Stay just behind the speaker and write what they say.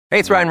Hey,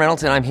 it's Ryan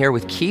Reynolds, and I'm here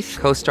with Keith,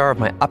 co-star of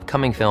my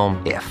upcoming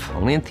film, If,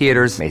 only in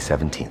theaters May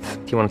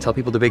 17th. Do you want to tell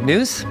people the big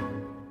news?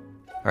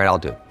 All right, I'll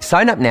do it.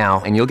 Sign up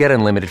now and you'll get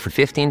unlimited for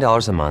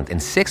 $15 a month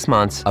and 6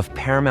 months of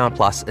Paramount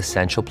Plus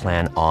Essential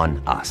Plan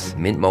on us.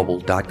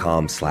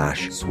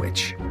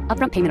 MintMobile.com/switch.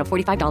 Upfront payment of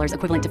 $45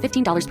 equivalent to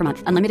 $15 per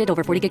month. Unlimited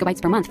over 40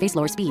 gigabytes per month. Face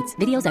lower speeds.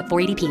 Videos at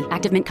 480p.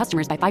 Active Mint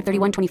customers by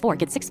 531.24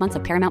 get 6 months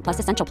of Paramount Plus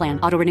Essential Plan.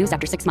 Auto renews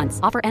after 6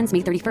 months. Offer ends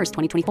May 31st,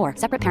 2024.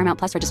 Separate Paramount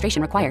Plus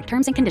registration required.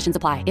 Terms and conditions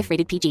apply if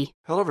rated PG.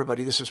 Hello,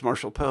 everybody. This is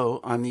Marshall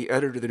Poe. I'm the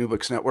editor of the New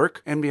Books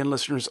Network. NBN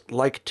listeners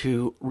like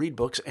to read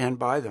books and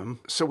buy them.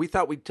 So we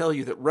thought we'd tell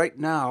you that right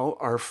now,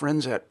 our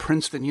friends at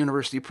Princeton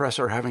University Press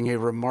are having a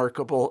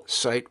remarkable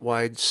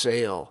site-wide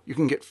sale. You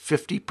can get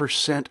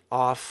 50%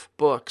 off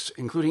books,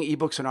 including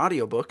ebooks and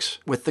audiobooks,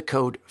 with the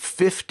code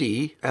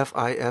 50,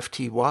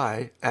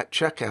 F-I-F-T-Y, at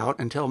checkout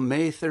until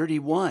May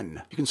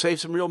 31. You can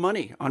save some real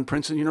money on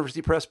Princeton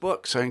University Press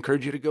books. I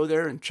encourage you to go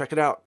there and check it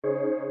out.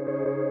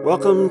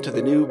 Welcome to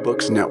the New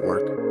Books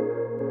Network.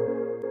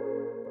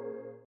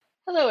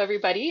 Hello,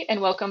 everybody, and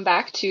welcome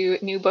back to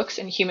New Books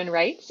and Human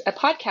Rights, a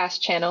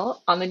podcast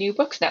channel on the New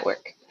Books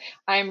Network.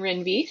 I'm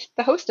Rin Veith,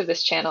 the host of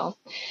this channel.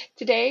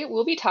 Today,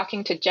 we'll be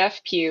talking to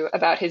Jeff Pugh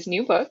about his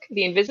new book,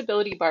 The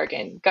Invisibility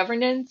Bargain: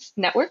 Governance,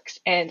 Networks,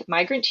 and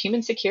Migrant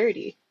Human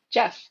Security.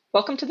 Jeff,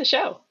 welcome to the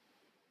show.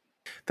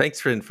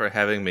 Thanks, Rin, for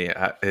having me.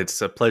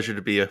 It's a pleasure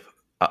to be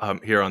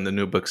here on the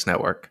New Books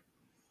Network.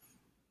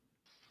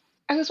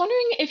 I was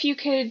wondering if you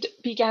could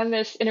begin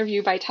this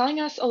interview by telling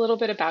us a little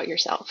bit about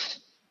yourself.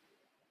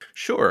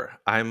 Sure.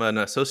 I'm an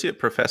associate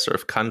professor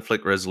of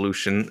conflict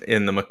resolution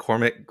in the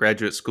McCormick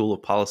Graduate School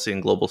of Policy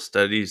and Global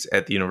Studies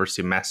at the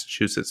University of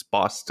Massachusetts,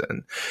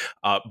 Boston.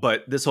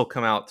 But this will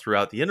come out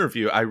throughout the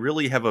interview. I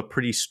really have a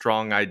pretty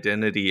strong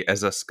identity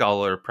as a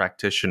scholar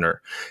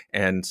practitioner.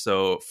 And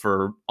so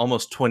for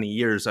almost 20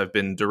 years, I've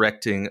been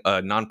directing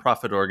a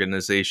nonprofit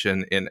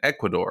organization in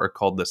Ecuador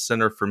called the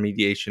Center for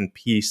Mediation,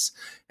 Peace,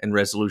 and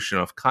Resolution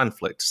of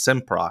Conflict,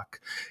 CEMPROC.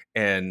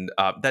 And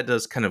that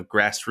does kind of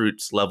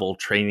grassroots level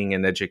training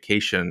and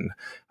education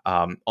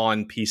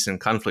on peace and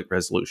conflict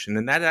resolution.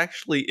 And that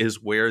actually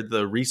is where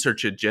the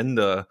research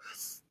agenda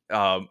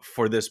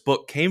for this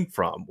book came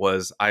from.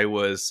 I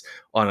was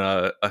on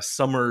a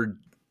summer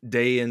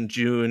day in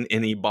June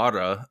in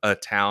Ibarra, a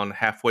town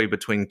halfway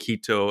between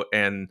Quito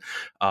and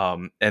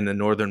the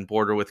northern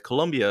border with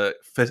Colombia,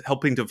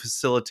 helping to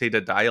facilitate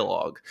a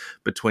dialogue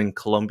between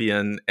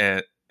Colombian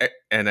and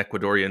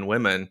Ecuadorian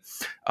women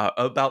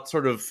about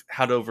sort of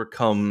how to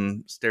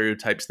overcome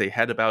stereotypes they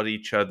had about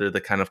each other, the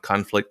kind of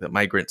conflict that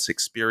migrants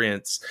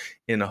experience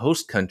in a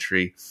host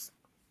country.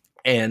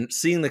 And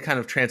seeing the kind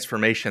of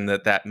transformation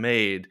that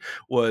made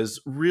was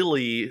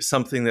really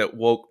something that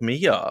woke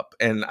me up.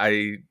 And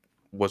I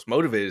was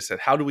motivated, said,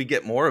 how do we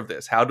get more of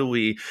this? How do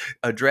we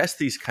address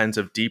these kinds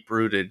of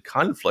deep-rooted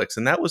conflicts?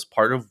 And that was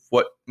part of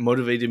what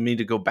motivated me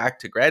to go back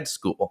to grad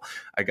school.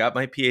 I got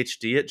my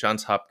PhD at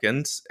Johns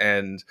Hopkins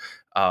and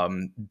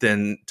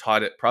then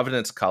taught at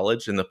Providence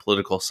College in the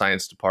political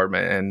science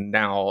department, and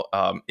now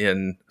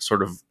in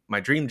sort of my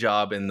dream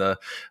job in the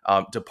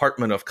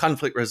Department of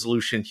Conflict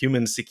Resolution,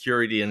 Human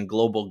Security, and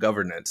Global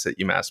Governance at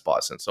UMass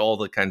Boston. So all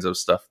the kinds of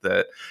stuff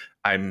that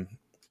I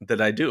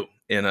do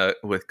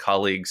with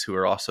colleagues who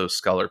are also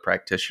scholar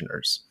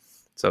practitioners.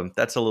 So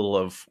that's a little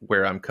of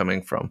where I'm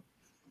coming from.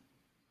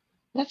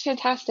 That's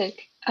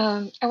fantastic.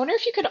 I wonder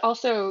if you could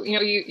also,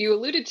 you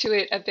alluded to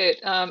it a bit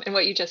in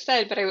what you just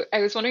said, but I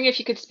was wondering if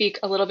you could speak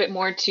a little bit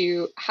more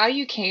to how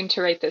you came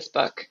to write this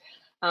book.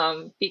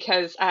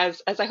 Because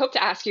as I hope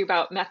to ask you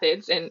about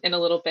methods in a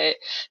little bit,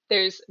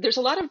 there's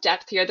a lot of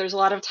depth here. There's a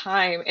lot of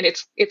time, and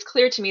it's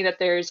clear to me that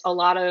there's a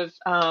lot of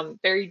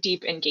very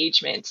deep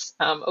engagements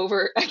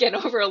over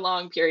a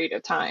long period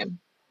of time.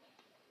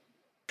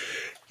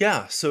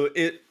 Yeah, so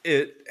it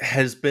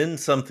has been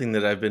something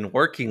that I've been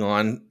working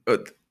on.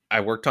 I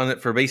worked on it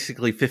for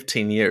basically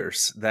 15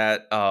 years.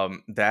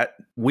 That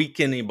week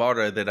in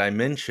Ibarra that I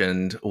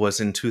mentioned was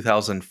in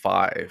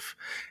 2005.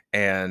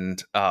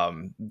 And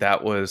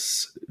that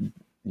was,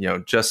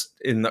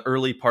 just in the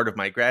early part of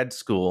my grad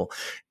school.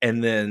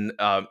 And then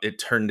it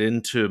turned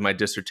into my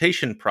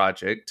dissertation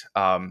project.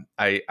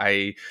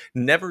 I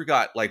never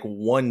got like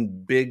one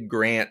big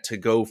grant to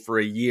go for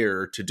a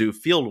year to do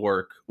field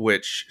work,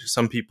 which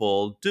some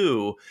people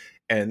do.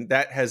 And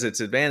that has its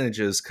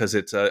advantages because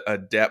it's a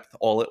depth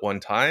all at one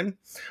time.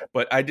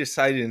 But I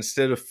decided,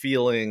 instead of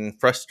feeling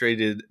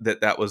frustrated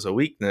that was a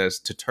weakness,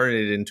 to turn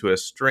it into a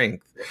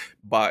strength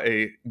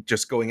by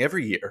just going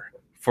every year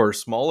for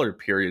smaller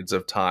periods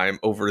of time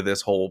over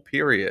this whole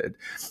period.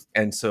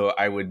 And so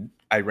I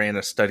ran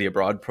a study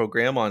abroad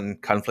program on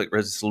conflict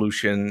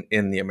resolution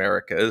in the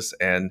Americas.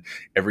 And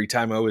every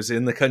time I was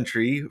in the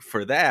country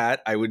for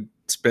that, I would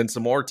spend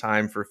some more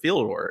time for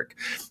field work.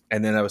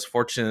 And then I was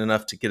fortunate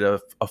enough to get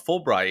a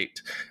Fulbright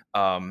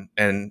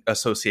and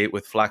associate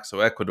with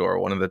Flaxo, Ecuador,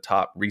 one of the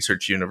top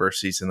research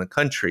universities in the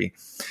country.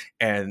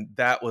 And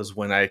that was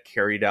when I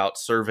carried out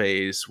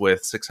surveys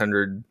with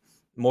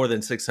more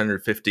than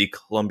 650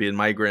 Colombian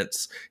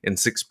migrants in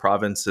 6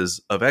 provinces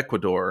of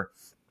Ecuador.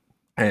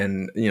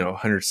 and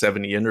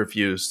 170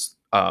 interviews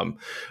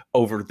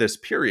over this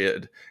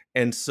period.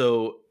 And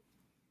so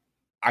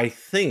I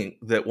think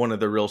that one of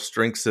the real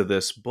strengths of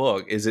this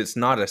book is it's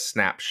not a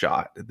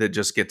snapshot that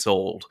just gets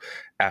old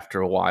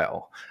after a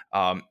while.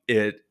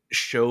 It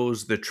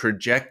shows the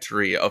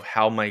trajectory of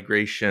how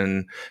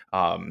migration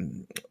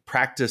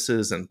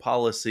practices and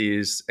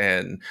policies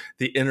and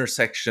the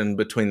intersection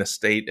between the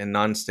state and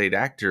non-state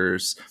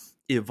actors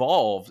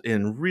evolved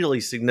in really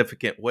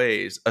significant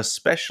ways,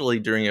 especially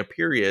during a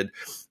period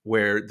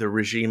where the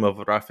regime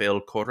of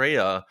Rafael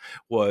Correa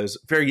was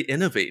very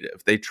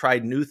innovative. They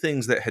tried new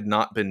things that had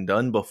not been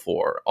done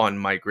before on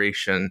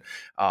migration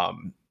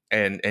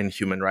and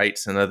human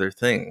rights and other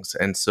things.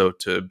 And so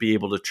to be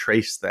able to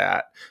trace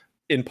that,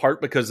 in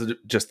part because of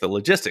just the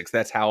logistics,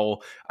 that's how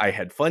I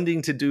had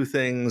funding to do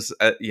things,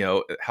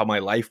 how my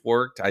life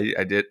worked. I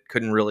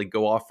couldn't really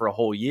go off for a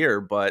whole year,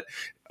 but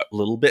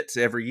little bits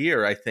every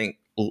year, I think,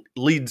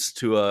 leads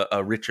to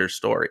a richer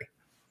story.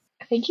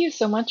 Thank you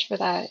so much for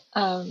that.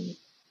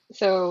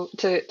 So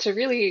to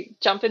really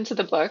jump into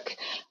the book,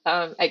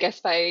 I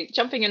guess by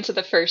jumping into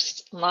the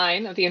first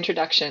line of the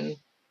introduction,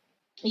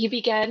 you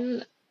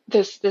begin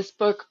this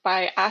book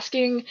by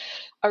asking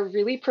a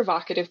really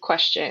provocative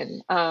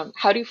question.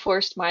 How do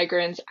forced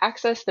migrants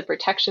access the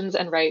protections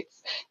and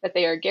rights that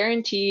they are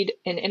guaranteed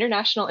in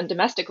international and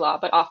domestic law,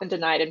 but often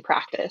denied in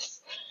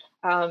practice?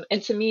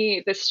 And to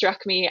me, this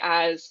struck me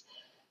as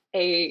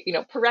a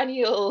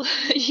perennial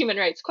human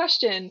rights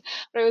question,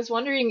 but I was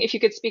wondering if you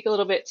could speak a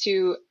little bit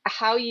to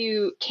how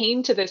you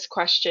came to this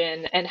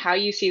question and how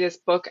you see this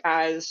book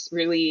as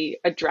really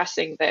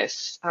addressing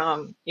this,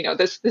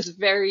 this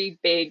very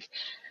big,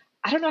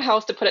 I don't know how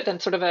else to put it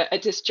than sort of a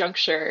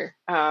disjuncture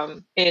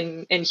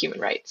in human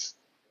rights.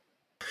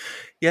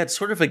 Yeah, it's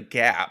sort of a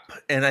gap.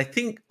 And I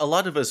think a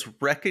lot of us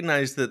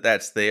recognize that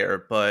that's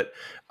there, but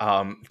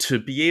to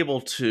be able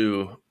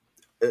to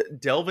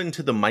delve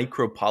into the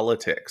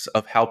micropolitics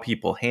of how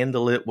people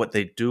handle it, what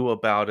they do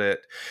about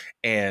it,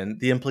 and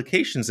the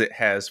implications it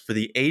has for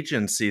the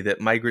agency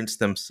that migrants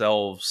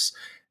themselves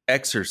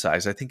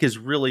exercise, I think is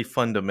really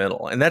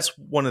fundamental. And that's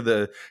one of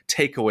the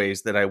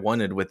takeaways that I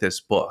wanted with this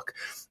book,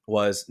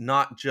 was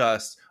not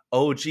just,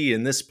 oh, gee,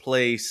 in this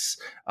place,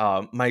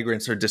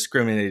 migrants are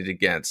discriminated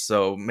against,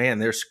 so, man,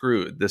 they're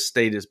screwed, the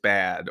state is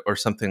bad, or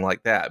something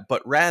like that.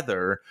 But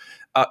rather,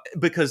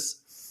 because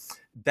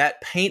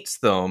that paints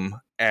them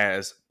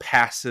as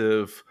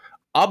passive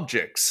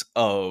objects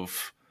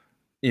of,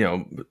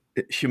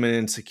 human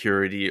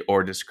insecurity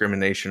or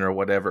discrimination or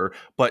whatever,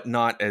 but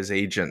not as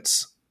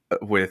agents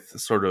with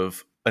sort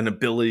of an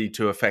ability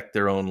to affect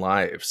their own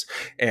lives.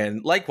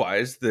 And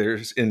likewise,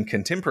 there's in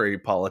contemporary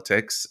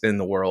politics in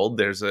the world,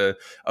 there's a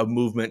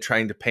movement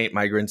trying to paint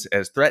migrants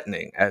as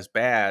threatening, as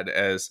bad,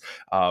 as,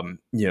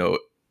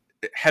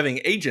 having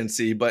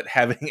agency, but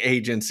having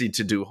agency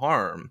to do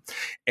harm.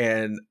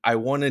 And I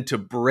wanted to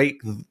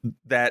break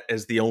that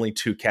as the only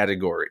two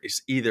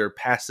categories, either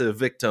passive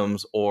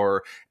victims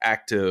or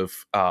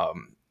active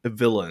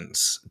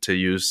villains, to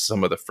use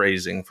some of the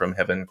phrasing from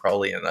Heaven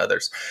Crawley and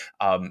others.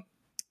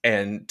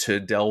 And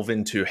to delve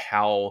into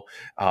how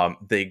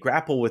they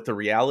grapple with the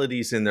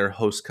realities in their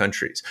host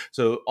countries.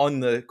 So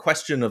on the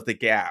question of the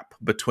gap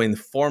between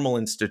formal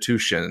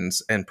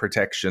institutions and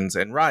protections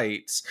and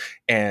rights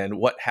and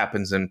what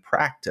happens in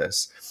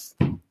practice,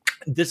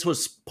 this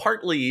was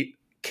partly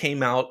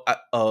came out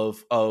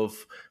of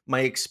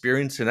my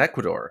experience in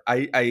Ecuador.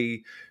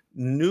 I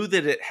knew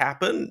that it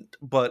happened,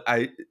 but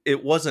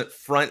it wasn't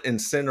front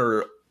and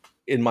center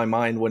in my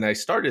mind when I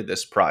started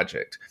this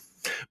project.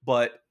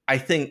 But I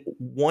think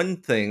one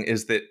thing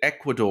is that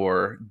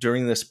Ecuador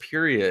during this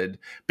period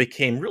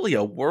became really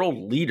a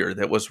world leader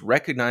that was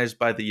recognized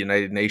by the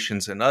United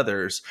Nations and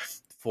others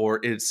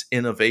for its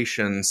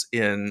innovations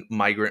in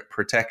migrant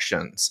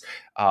protections.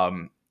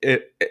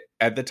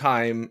 At the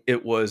time,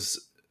 it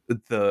was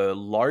the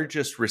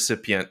largest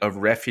recipient of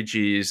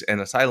refugees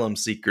and asylum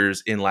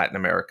seekers in Latin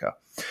America.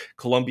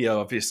 Colombia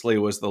obviously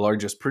was the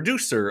largest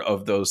producer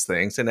of those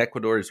things, and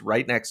Ecuador is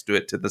right next to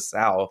it to the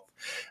south.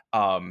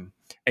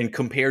 And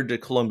compared to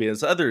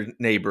Colombia's other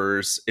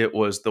neighbors, it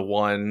was the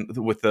one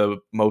with the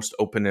most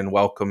open and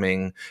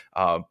welcoming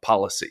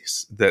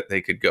policies that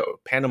they could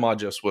go. Panama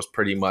just was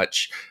pretty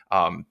much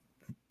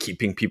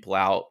keeping people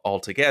out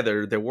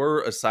altogether. There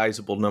were a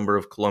sizable number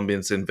of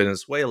Colombians in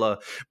Venezuela,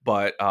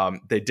 but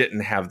they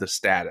didn't have the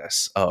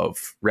status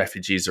of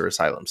refugees or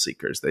asylum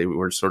seekers. They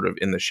were sort of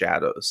in the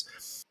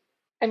shadows.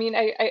 I mean,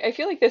 I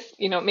feel like this,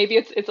 maybe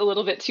it's a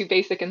little bit too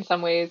basic in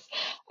some ways.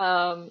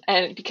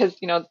 And because,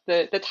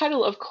 the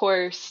title, of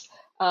course,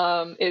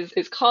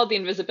 is called The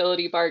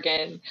Invisibility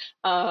Bargain.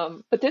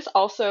 But this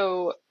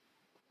also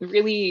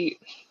really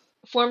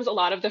forms a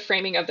lot of the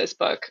framing of this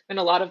book and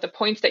a lot of the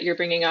points that you're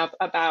bringing up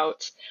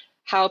about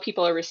how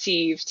people are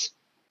received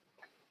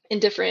in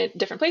different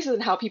places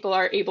and how people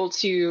are able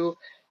to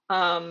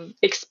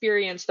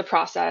experience the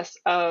process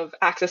of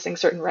accessing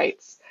certain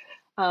rights.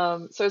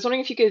 So I was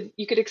wondering if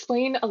you could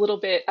explain a little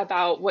bit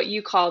about what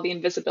you call the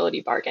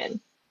invisibility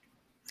bargain.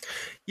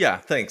 Yeah,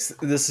 thanks.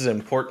 This is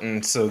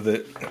important so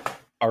that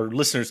our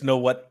listeners know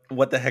what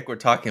the heck we're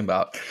talking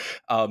about.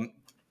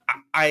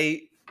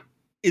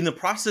 In the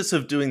process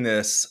of doing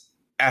this,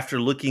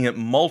 after looking at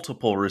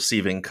multiple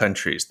receiving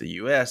countries, the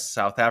US,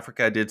 South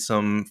Africa, I did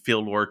some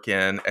field work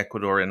in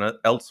Ecuador and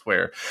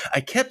elsewhere, I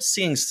kept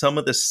seeing some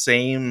of the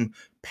same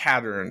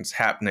patterns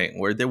happening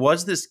where there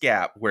was this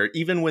gap where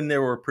even when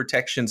there were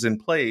protections in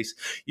place,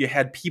 you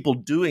had people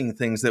doing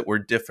things that were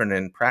different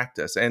in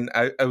practice. And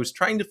I was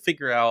trying to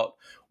figure out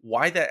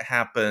why that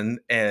happened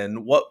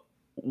and what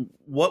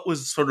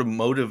was sort of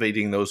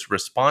motivating those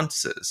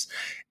responses.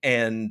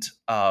 And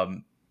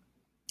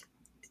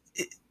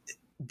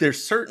there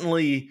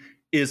certainly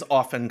is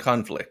often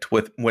conflict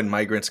with when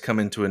migrants come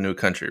into a new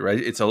country, right?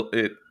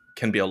 It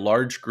can be a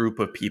large group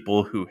of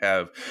people who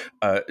have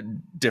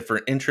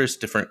different interests,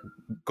 different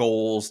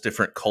goals,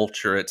 different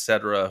culture, et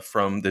cetera,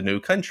 from the new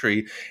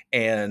country.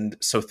 And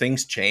so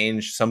things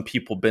change. Some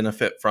people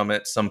benefit from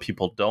it. Some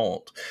people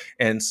don't.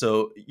 And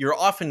so you're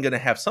often going to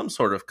have some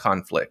sort of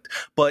conflict,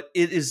 but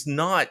it is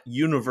not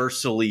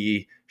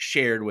universally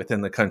shared within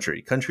the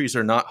country. Countries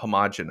are not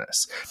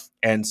homogenous.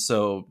 And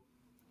so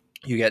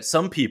you get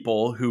some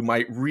people who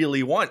might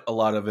really want a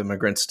lot of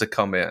immigrants to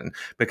come in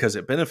because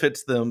it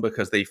benefits them,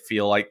 because they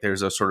feel like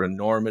there's a sort of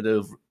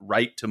normative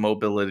right to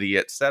mobility,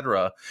 et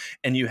cetera.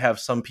 And you have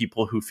some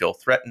people who feel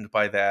threatened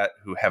by that,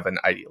 who have an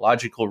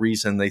ideological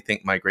reason they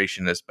think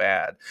migration is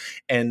bad.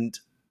 And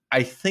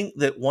I think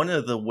that one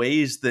of the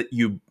ways that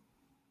you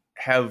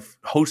have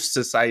host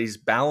societies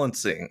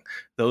balancing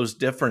those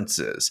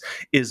differences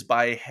is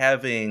by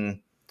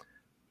having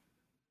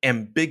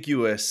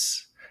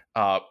ambiguous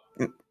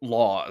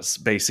laws,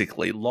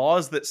 basically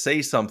laws that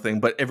say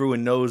something, but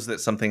everyone knows that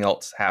something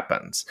else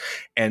happens.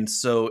 And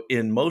so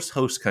in most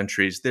host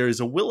countries, there is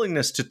a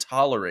willingness to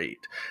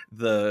tolerate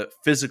the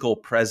physical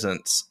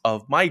presence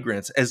of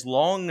migrants as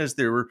long as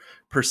they're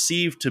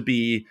perceived to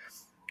be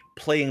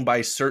playing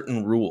by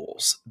certain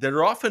rules that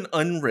are often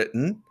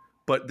unwritten,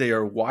 but they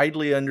are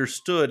widely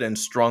understood and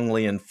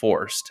strongly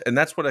enforced. And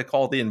that's what I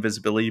call the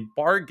invisibility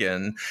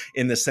bargain,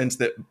 in the sense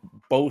that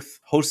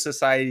both host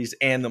societies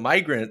and the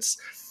migrants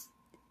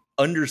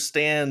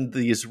understand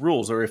these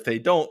rules, or if they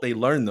don't, they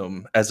learn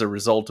them as a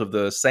result of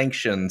the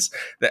sanctions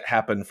that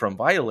happen from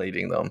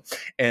violating them.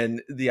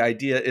 And the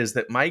idea is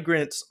that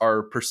migrants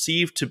are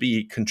perceived to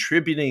be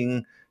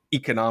contributing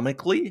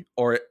economically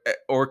or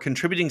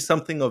contributing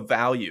something of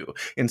value.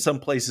 In some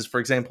places, for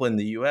example, in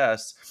the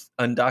US,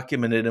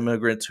 undocumented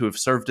immigrants who have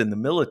served in the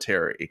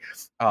military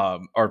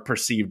are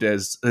perceived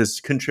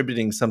as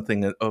contributing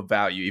something of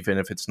value, even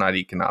if it's not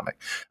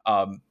economic.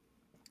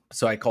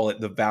 So I call it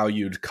the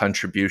valued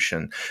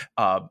contribution.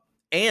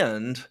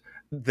 And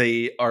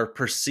they are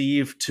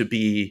perceived to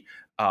be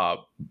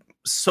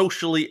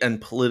socially and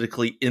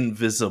politically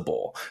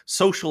invisible.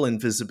 Social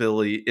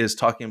invisibility is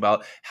talking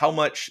about how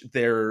much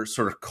their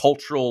sort of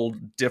cultural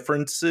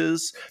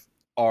differences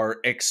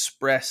are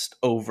expressed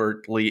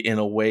overtly in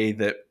a way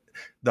that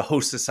the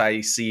host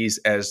society sees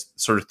as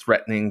sort of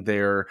threatening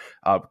their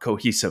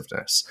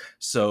cohesiveness.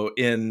 So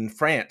in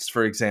France,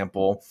 for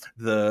example,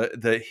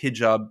 the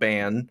hijab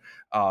ban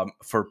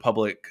for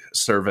public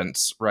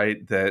servants,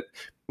 right, that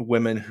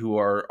women who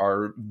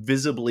are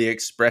visibly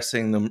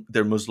expressing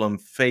their Muslim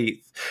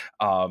faith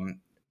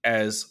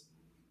as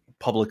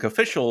public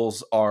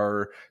officials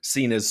are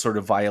seen as sort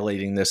of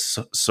violating this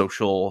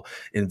social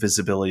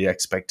invisibility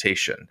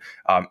expectation.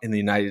 In the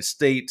United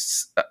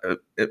States,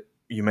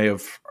 you may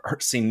have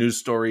seen news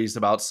stories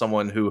about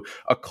someone who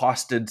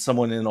accosted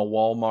someone in a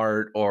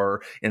Walmart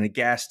or in a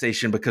gas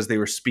station because they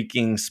were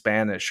speaking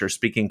Spanish or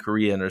speaking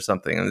Korean or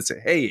something. And they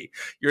say, hey,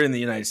 you're in the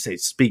United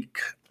States,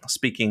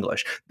 speak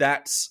English.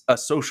 That's a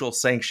social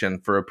sanction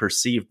for a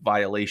perceived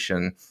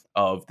violation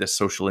of this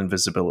social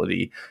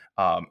invisibility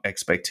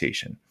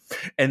expectation.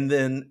 And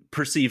then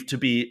perceived to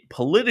be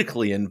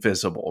politically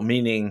invisible,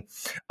 meaning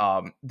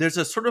there's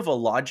a sort of a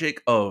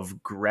logic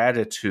of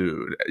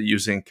gratitude,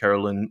 using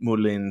Carolyn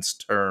Moulin's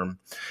term,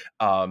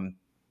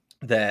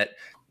 that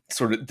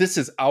sort of, this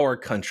is our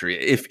country.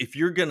 If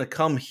you're going to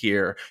come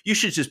here, you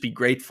should just be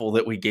grateful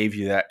that we gave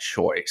you that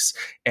choice.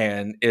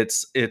 And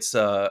it's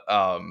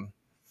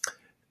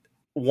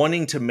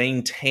wanting to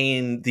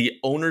maintain the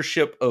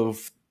ownership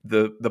of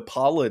the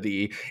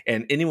polity,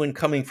 and anyone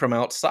coming from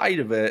outside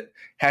of it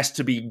has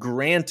to be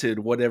granted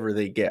whatever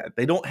they get.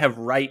 They don't have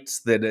rights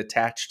that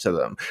attach to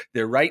them.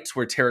 Their rights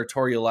were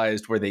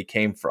territorialized where they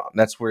came from.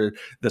 That's where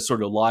the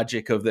sort of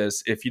logic of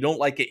this, if you don't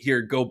like it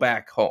here, go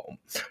back home,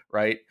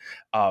 right?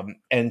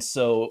 And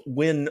so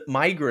when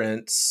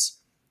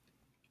migrants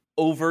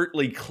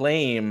overtly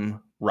claim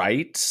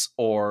rights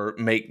or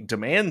make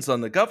demands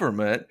on the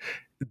government,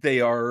 they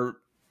are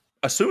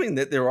assuming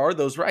that there are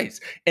those rights.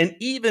 And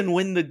even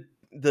when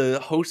the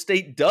host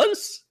state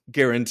does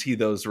guarantee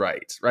those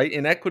rights, right?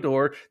 In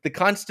Ecuador, the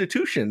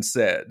Constitution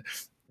said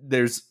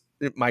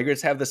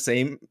migrants have the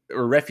same,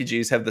 or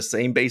refugees have the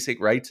same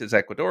basic rights as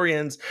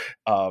Ecuadorians.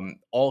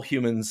 All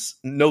humans,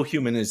 no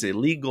human is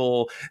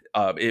illegal.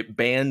 It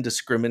banned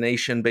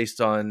discrimination based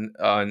on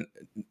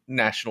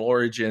national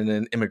origin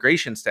and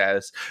immigration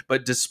status.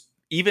 But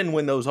even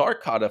when those are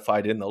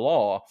codified in the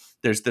law,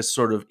 there's this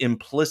sort of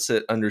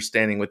implicit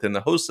understanding within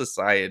the host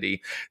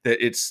society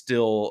that it's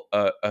still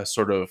a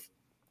sort of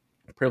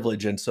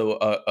privilege. And so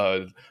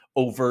a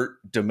overt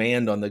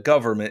demand on the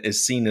government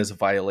is seen as a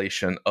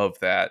violation of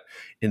that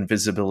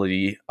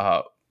invisibility,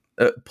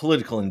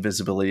 political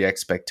invisibility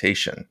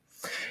expectation.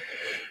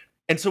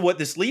 And so what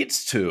this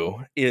leads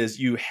to is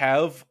you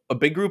have a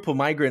big group of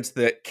migrants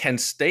that can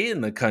stay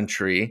in the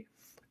country,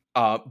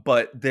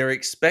 but they're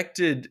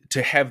expected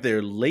to have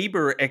their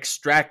labor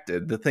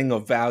extracted, the thing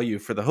of value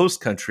for the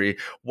host country,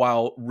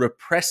 while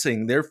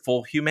repressing their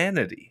full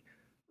humanity,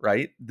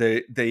 right?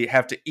 They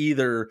have to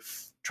either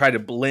try to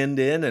blend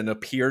in and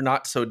appear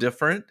not so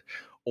different,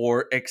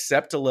 or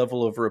accept a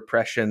level of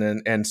repression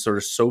and sort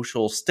of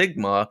social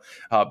stigma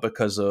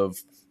because of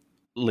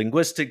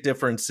linguistic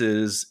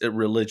differences,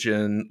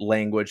 religion,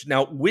 language.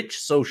 Now, which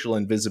social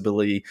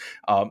invisibility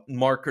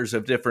markers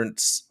of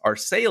difference are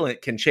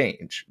salient can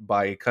change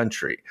by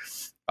country.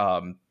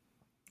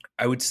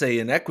 I would say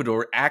in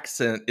Ecuador,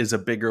 accent is a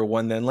bigger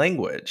one than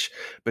language,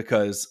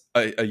 because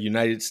a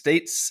United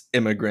States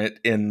immigrant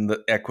in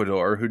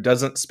Ecuador who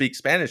doesn't speak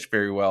Spanish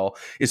very well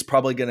is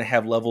probably going to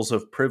have levels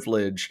of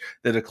privilege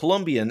that a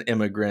Colombian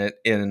immigrant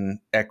in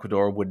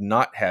Ecuador would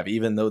not have,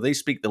 even though they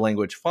speak the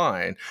language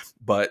fine,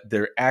 but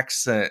their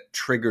accent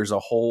triggers a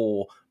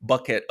whole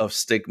bucket of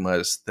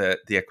stigmas that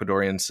the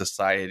Ecuadorian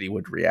society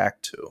would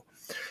react to.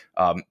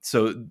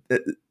 So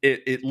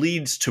it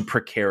leads to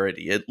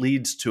precarity. It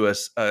leads to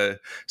a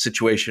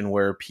situation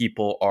where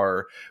people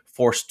are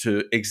forced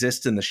to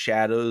exist in the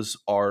shadows,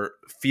 or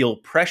feel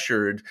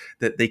pressured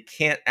that they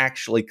can't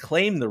actually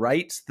claim the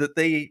rights that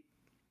they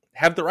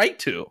have the right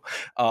to.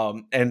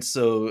 And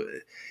so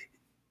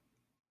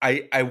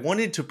I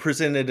wanted to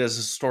present it as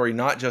a story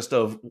not just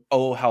of,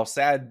 oh, how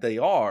sad they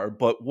are,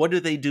 but what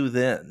do they do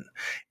then?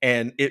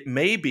 And it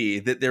may be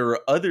that there are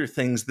other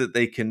things that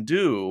they can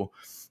do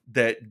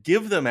that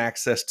give them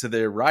access to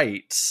their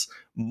rights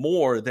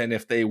more than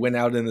if they went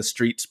out in the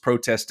streets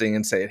protesting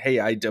and saying, hey,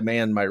 I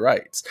demand my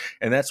rights.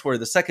 And that's where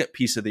the second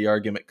piece of the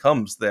argument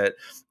comes, that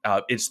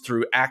it's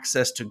through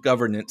access to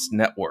governance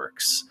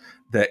networks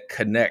that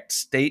connect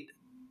state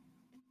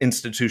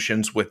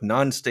institutions with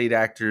non-state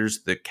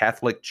actors, the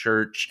Catholic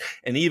Church,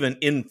 and even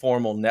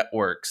informal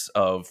networks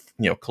of,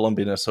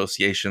 Colombian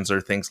associations or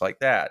things like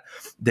that,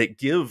 that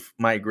give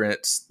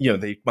migrants,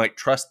 they might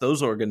trust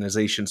those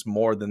organizations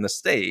more than the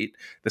state.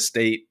 The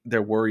state,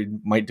 they're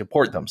worried, might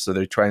deport them. So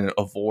they're trying to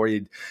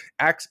avoid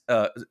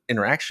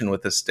interaction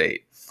with the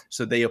state.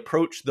 So they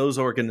approach those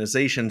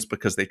organizations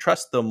because they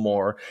trust them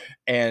more.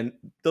 And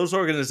those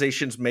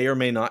organizations may or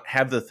may not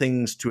have the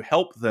things to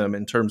help them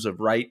in terms of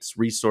rights,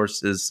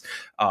 resources,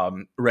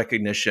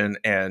 recognition,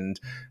 and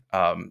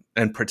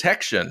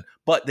protection,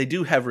 but they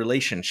do have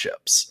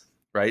relationships,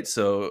 right?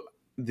 So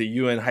the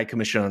UN High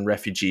Commission on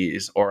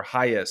Refugees, or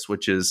HIAS,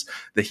 which is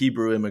the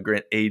Hebrew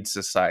Immigrant Aid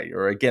Society,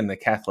 or again, the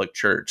Catholic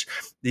Church.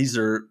 These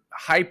are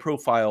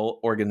high-profile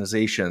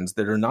organizations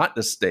that are not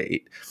the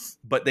state,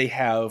 but they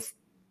have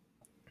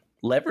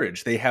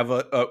leverage. They have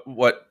a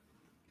what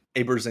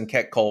Abers and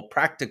Keck call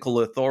practical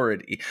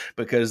authority,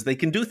 because they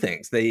can do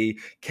things. They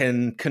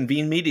can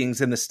convene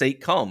meetings and the state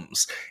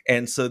comes.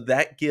 And so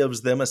that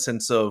gives them a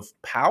sense of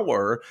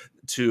power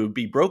to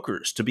be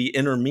brokers, to be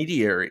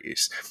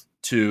intermediaries,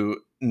 to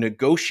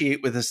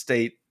negotiate with the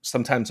state,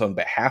 sometimes on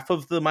behalf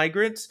of the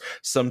migrants.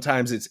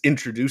 Sometimes it's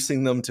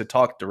introducing them to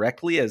talk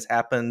directly, as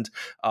happened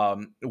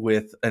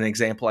with an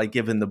example I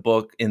give in the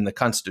book in the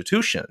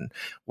Constitution,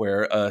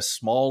 where a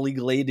small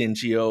legal aid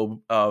NGO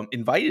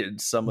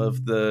invited some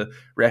of the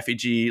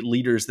refugee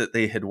leaders that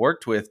they had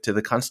worked with to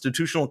the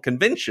Constitutional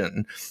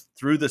Convention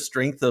through the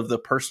strength of the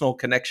personal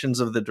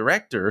connections of the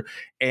director.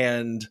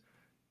 And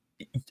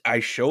I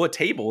show a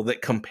table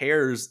that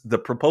compares the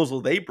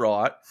proposal they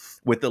brought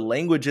with the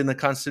language in the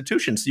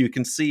Constitution. So you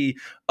can see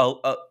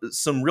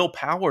some real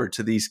power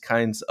to these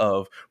kinds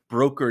of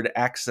brokered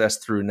access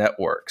through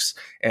networks.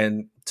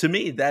 And to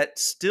me, that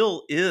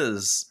still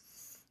is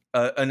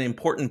an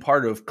important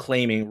part of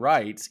claiming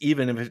rights,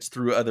 even if it's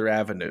through other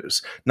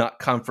avenues, not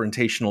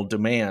confrontational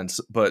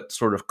demands, but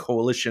sort of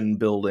coalition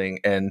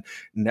building and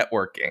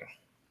networking.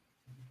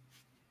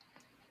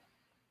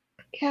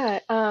 Yeah.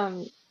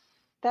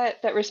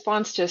 That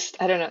response just,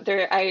 I don't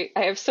know, I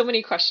have so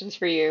many questions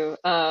for you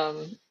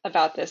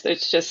about this.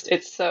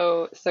 It's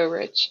so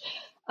rich.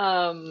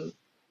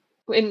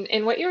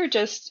 In what you were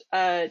just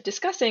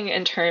discussing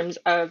in terms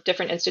of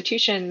different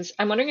institutions,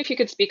 I'm wondering if you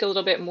could speak a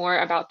little bit more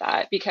about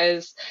that,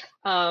 because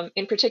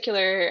in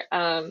particular,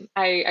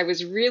 I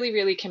was really,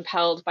 really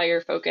compelled by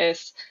your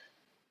focus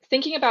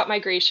thinking about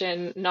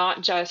migration,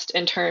 not just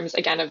in terms,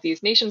 again, of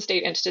these nation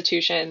state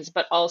institutions,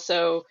 but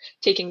also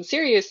taking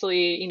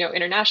seriously,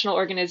 international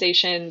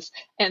organizations,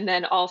 and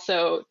then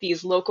also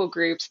these local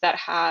groups that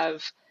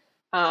have,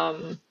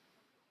 I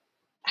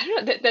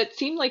don't know, that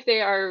seem like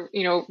they are,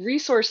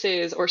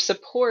 resources or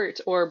support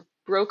or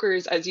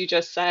brokers, as you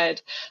just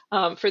said,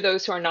 for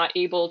those who are not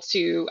able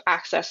to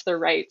access their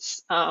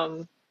rights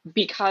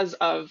because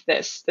of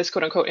this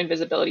quote unquote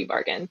invisibility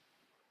bargain.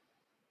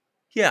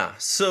 Yeah.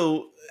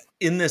 So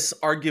in this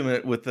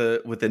argument with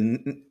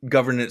the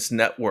governance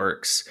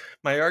networks,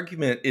 my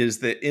argument is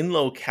that in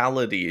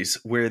localities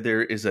where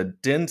there is a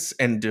dense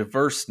and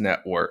diverse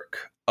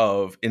network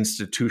of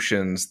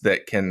institutions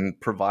that can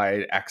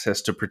provide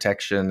access to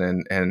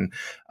protection and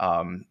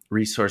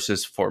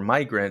resources for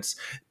migrants,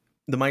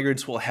 the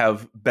migrants will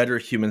have better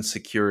human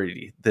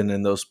security than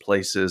in those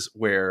places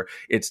where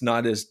it's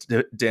not as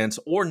dense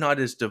or not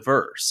as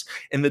diverse.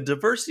 And the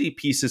diversity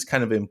piece is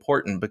kind of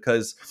important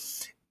because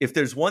if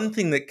there's one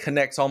thing that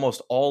connects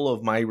almost all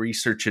of my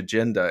research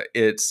agenda,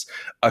 it's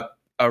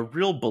a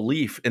real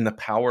belief in the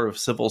power of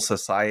civil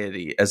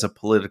society as a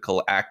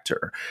political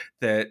actor,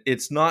 that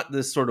it's not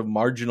this sort of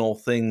marginal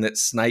thing that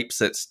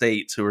snipes at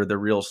states who are the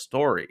real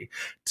story.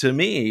 To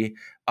me,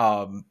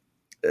 the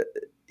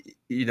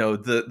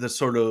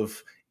sort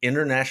of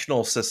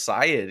international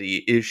society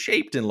is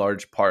shaped in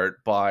large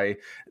part by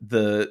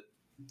the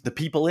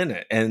people in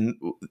it. And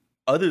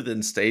other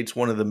than states,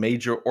 one of the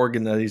major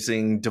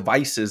organizing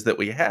devices that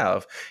we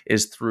have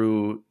is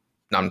through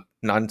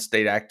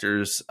non-state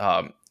actors,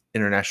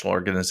 international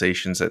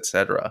organizations,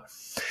 etc.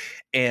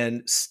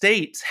 And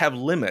states have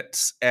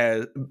limits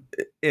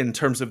in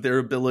terms of their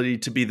ability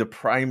to be the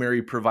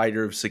primary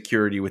provider of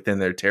security within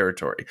their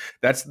territory.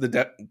 That's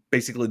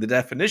basically the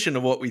definition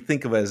of what we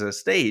think of as a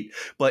state,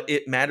 but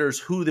it matters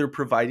who they're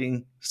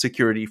providing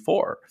security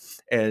for.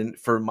 And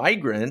for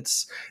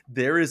migrants,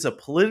 there is a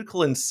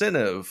political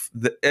incentive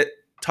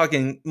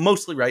talking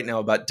mostly right now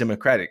about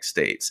democratic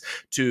states,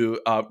 to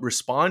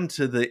respond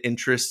to the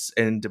interests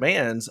and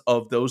demands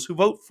of those who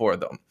vote for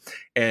them.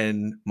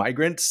 And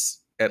migrants,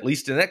 at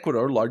least in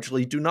Ecuador,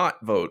 largely do not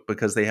vote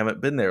because they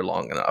haven't been there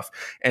long enough.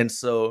 And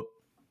so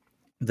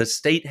the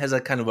state has a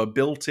kind of a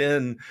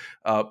built-in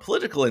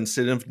political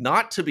incentive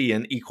not to be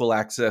an equal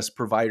access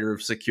provider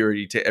of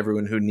security to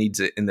everyone who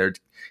needs it in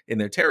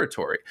their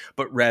territory,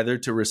 but rather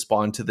to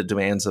respond to the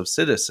demands of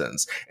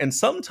citizens. And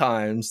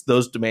sometimes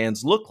those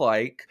demands look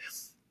like,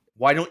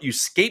 why don't you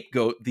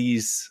scapegoat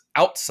these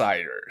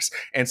outsiders?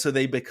 And so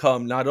they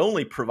become not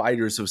only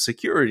providers of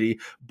security,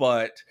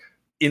 but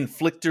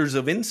inflictors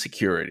of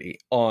insecurity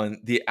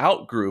on the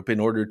outgroup in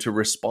order to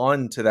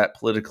respond to that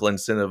political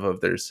incentive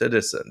of their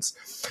citizens.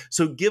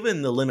 So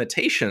given the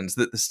limitations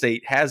that the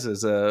state has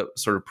as a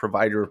sort of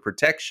provider of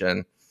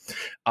protection,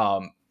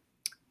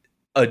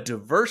 a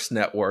diverse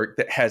network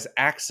that has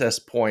access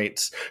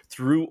points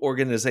through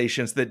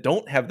organizations that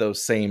don't have those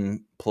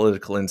same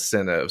political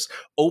incentives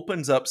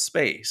opens up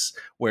space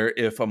where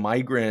if a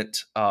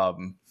migrant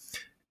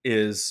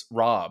is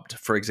robbed,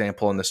 for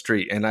example, in the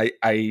street, and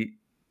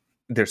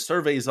there's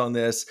surveys on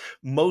this,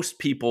 most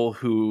people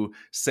who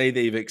say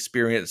they've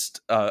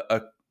experienced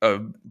a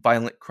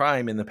violent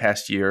crime in the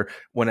past year,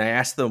 when I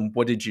asked them,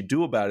 what did you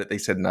do about it? They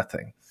said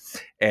nothing.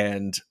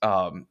 And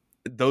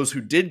those who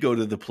did go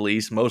to the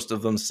police, most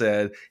of them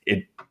said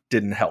it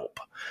didn't help.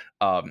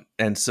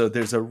 And so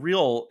there's a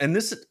real, and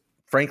this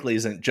frankly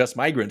isn't just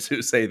migrants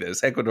who say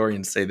this,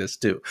 Ecuadorians say this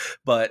too,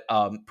 but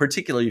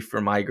particularly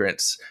for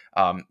migrants,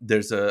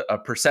 there's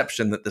a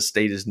perception that the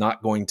state is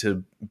not going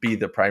to be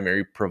the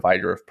primary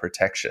provider of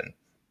protection.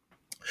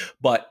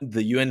 But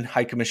the UN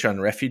High Commission on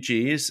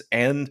Refugees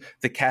and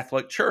the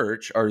Catholic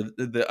Church are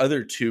the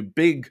other two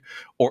big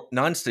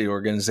non-state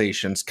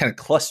organizations, kind of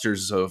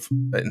clusters of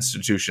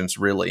institutions,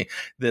 really,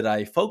 that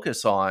I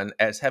focus on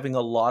as having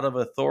a lot of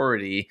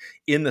authority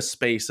in the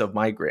space of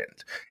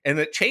migrant. And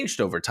it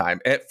changed over time.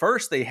 At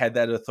first, they had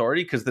that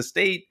authority because the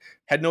state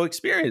had no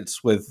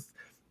experience with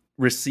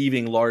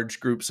receiving large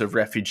groups of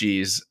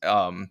refugees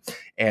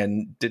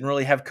and didn't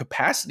really have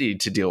capacity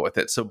to deal with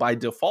it. So by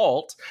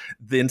default,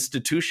 the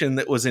institution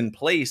that was in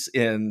place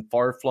in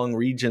far-flung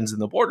regions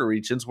and the border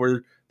regions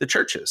were the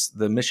churches,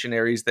 the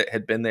missionaries that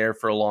had been there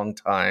for a long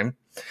time.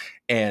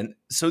 And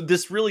so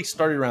this really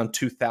started around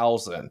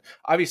 2000.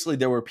 Obviously,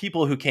 there were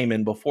people who came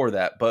in before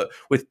that, but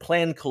with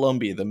Plan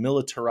Colombia, the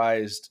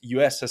militarized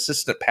U.S.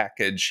 assistance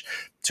package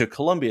to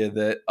Colombia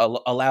that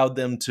allowed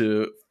them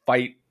to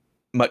fight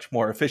much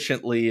more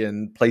efficiently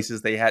in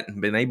places they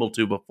hadn't been able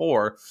to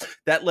before,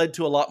 that led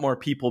to a lot more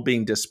people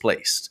being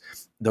displaced.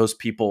 Those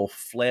people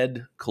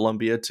fled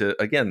Colombia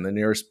to, again, the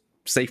nearest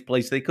safe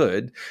place they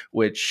could,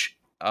 which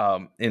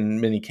in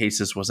many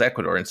cases was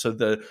Ecuador. And so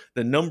the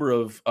number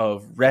of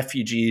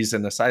refugees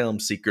and asylum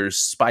seekers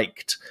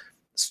spiked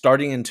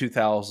starting in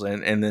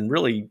 2000 and then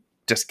really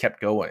just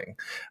kept going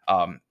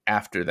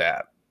after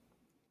that.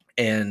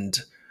 And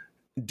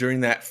during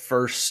that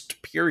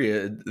first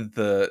period,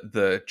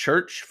 the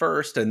church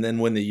first, and then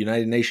when the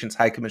United Nations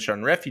High Commission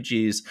on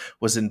Refugees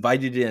was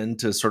invited in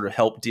to sort of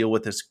help deal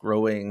with this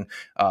growing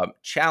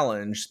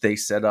challenge, they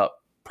set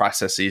up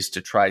processes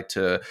to try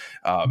to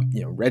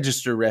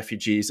register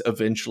refugees,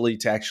 eventually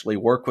to actually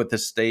work with the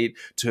state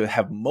to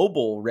have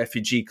mobile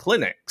refugee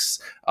clinics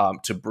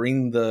to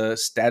bring the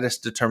status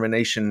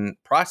determination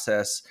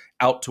process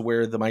out to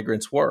where the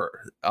migrants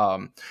were,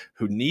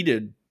 who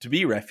needed to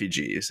be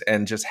refugees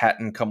and just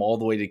hadn't come all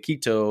the way to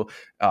Quito,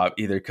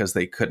 either because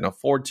they couldn't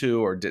afford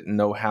to or didn't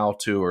know how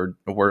to or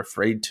were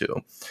afraid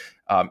to.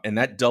 And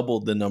that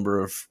doubled the number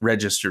of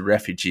registered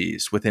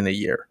refugees within a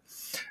year.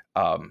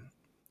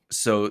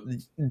 So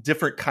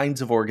different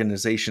kinds of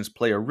organizations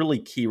play a really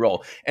key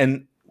role.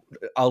 And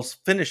I'll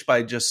finish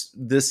by just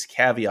this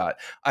caveat.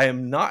 I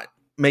am not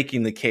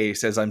making the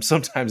case, as I'm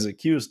sometimes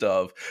accused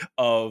of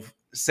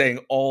saying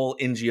all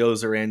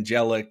NGOs are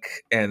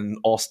angelic and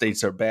all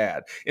states are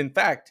bad. In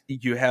fact,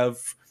 you have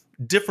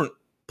different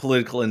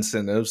political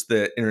incentives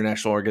that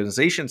international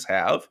organizations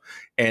have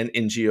and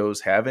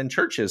NGOs have and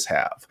churches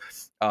have.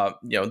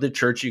 The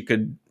church you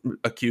could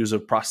accuse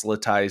of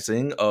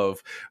proselytizing,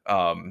 of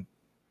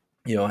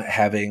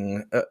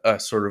having a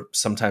sort of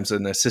sometimes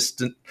an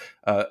assistant,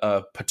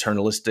 a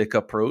paternalistic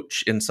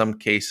approach in some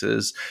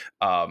cases.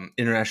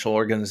 International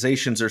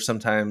organizations are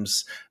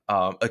sometimes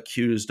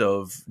accused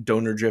of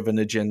donor-driven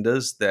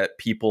agendas, that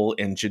people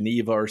in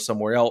Geneva or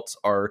somewhere else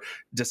are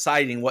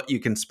deciding what you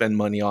can spend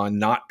money on,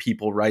 not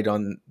people right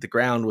on the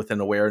ground with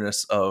an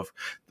awareness of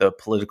the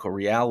political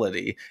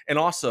reality, and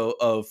also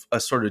of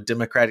a sort of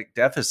democratic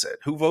deficit.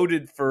 Who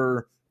voted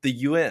for the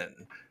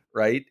UN?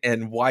 Right?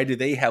 And why do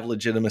they have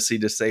legitimacy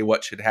to say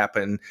what should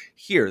happen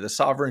here? The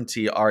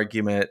sovereignty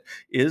argument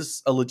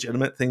is a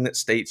legitimate thing that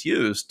states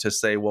use to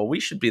say, well, we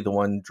should be the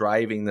one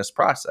driving this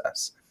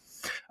process.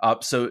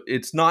 So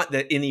it's not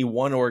that any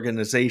one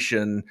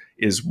organization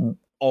is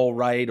all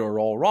right or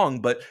all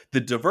wrong, but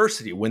the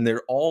diversity, when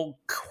they're all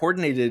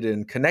coordinated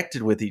and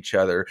connected with each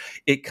other,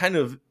 it kind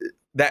of,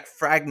 that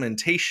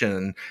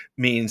fragmentation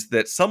means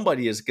that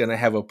somebody is going to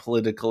have a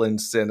political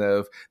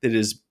incentive that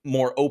is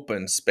more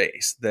open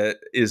space, that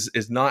is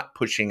not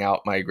pushing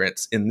out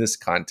migrants in this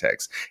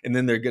context. And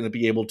then they're going to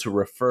be able to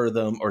refer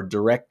them or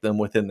direct them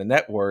within the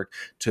network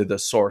to the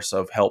source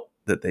of help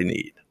that they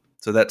need.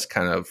 So that's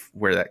kind of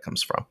where that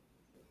comes from.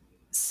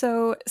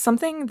 So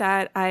something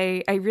that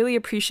I really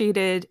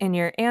appreciated in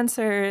your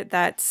answer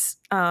that's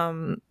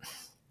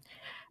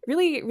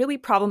really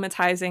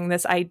problematizing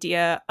this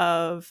idea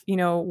of,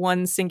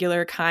 one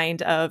singular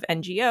kind of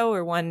NGO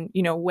or one,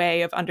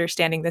 way of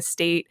understanding the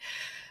state.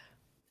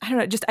 I don't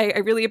know, just I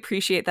really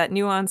appreciate that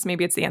nuance.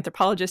 Maybe it's the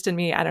anthropologist in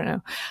me, I don't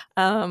know.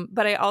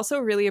 But I also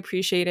really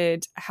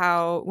appreciated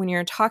how when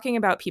you're talking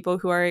about people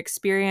who are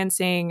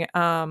experiencing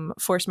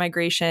forced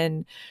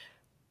migration,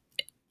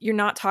 you're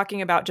not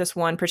talking about just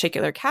one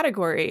particular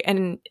category.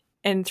 And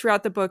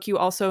throughout the book, you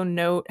also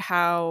note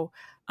how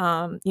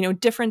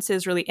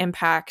differences really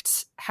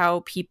impact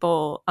how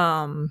people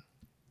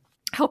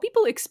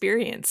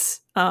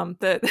experience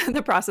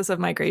the process of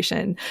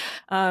migration.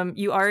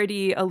 You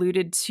already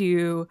alluded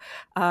to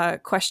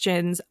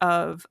questions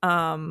of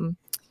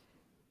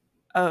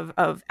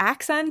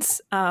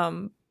accents.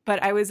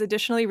 But I was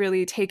additionally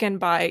really taken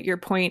by your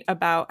point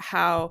about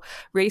how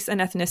race and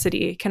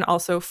ethnicity can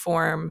also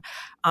form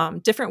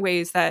different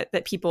ways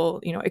that people,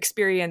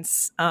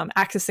 experience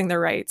accessing their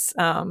rights.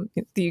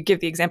 You give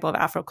the example of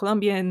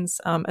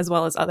Afro-Colombians as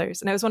well as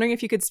others. And I was wondering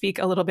if you could speak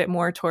a little bit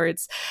more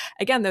towards,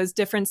 again, those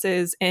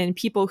differences in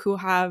people who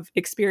have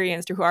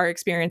experienced or who are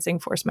experiencing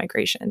forced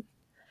migration.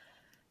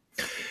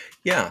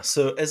 Yeah.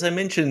 So as I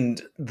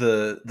mentioned,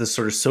 the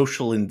sort of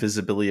social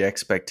invisibility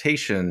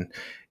expectation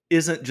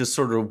isn't just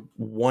sort of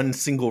one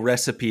single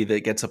recipe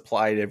that gets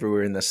applied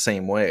everywhere in the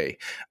same way.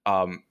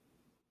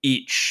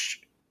 Each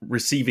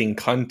receiving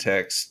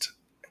context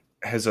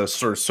has a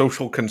sort of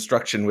social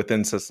construction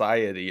within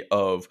society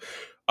of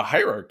a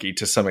hierarchy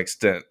to some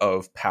extent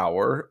of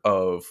power,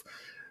 of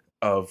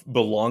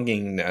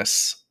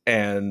belongingness,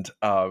 and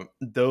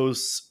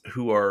those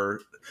who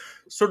are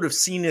sort of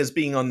seen as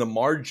being on the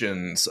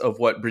margins of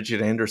what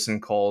Bridget Anderson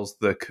calls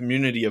the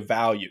community of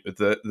value,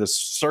 the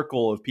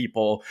circle of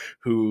people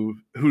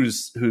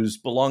whose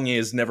belonging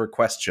is never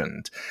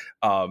questioned.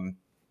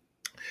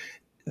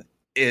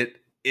 It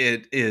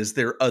is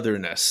their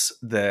otherness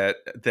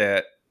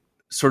that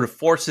sort of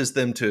forces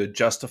them to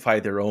justify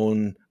their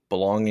own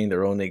belonging,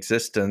 their own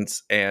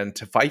existence, and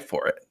to fight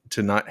for it,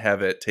 to not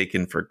have it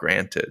taken for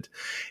granted.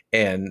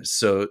 And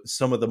so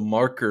some of the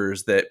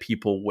markers that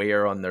people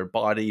wear on their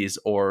bodies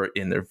or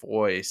in their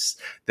voice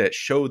that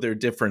show their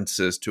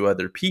differences to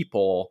other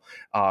people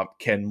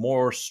can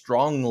more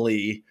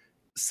strongly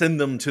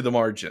send them to the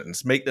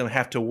margins, make them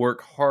have to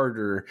work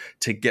harder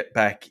to get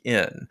back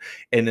in.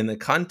 And in the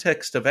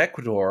context of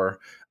Ecuador,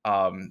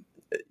 the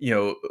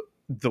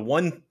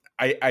one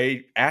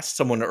I asked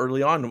someone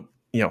early on,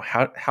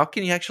 how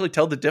can you actually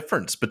tell the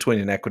difference between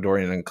an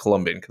Ecuadorian and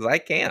Colombian? Because I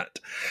can't.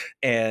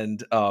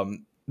 And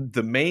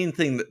the main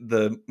thing that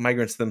the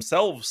migrants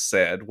themselves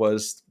said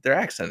was their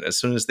accent. As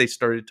soon as they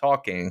started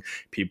talking,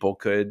 people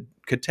could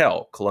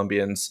tell.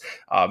 Colombians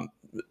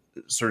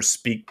sort of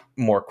speak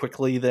more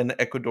quickly than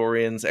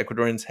Ecuadorians.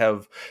 Ecuadorians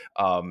have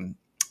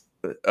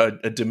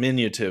a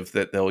diminutive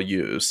that they'll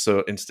use.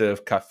 So instead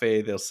of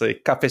cafe, they'll say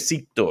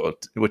cafecito,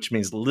 which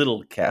means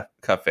little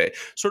cafe.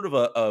 Sort of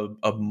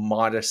a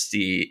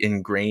modesty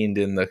ingrained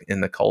in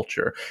the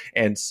culture.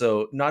 And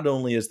so not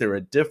only is there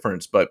a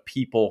difference, but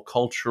people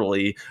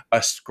culturally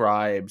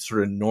ascribe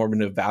sort of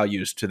normative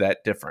values to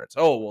that difference.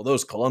 Oh, well,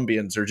 those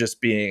Colombians are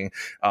just being,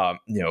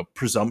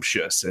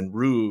 presumptuous and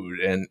rude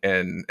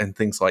and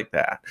things like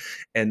that.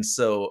 And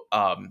so,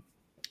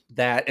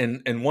 that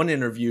in one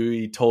interview,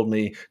 he told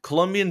me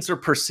Colombians are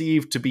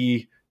perceived to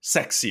be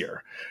sexier.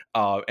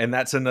 And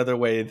that's another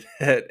way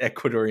that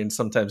Ecuadorians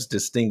sometimes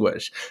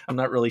distinguish. I'm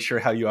not really sure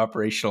how you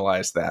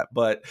operationalize that,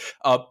 but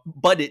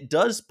it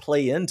does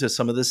play into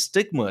some of the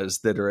stigmas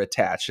that are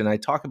attached. And I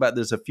talk about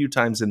this a few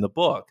times in the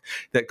book,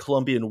 that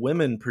Colombian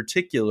women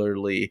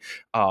particularly,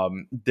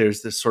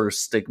 there's this sort of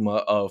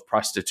stigma of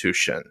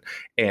prostitution.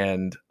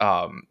 And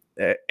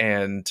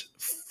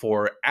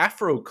for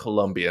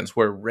Afro-Colombians,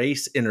 where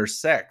race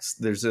intersects,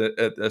 there's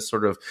a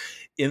sort of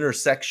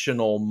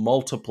intersectional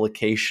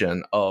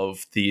multiplication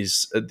of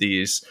these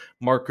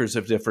markers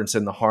of difference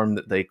and the harm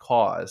that they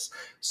cause.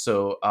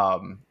 So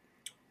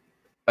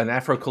an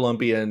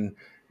Afro-Colombian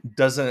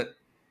doesn't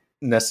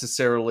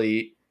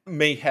necessarily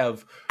may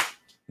have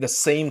the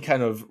same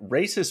kind of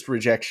racist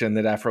rejection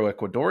that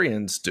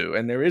Afro-Ecuadorians do.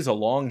 And there is a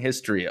long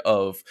history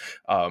of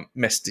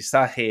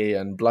mestizaje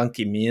and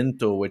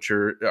blanquimiento, which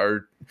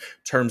are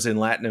terms in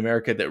Latin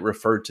America that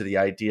refer to the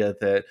idea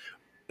that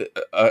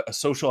a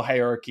social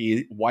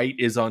hierarchy, white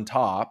is on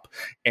top,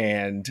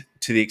 and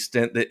to the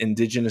extent that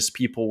indigenous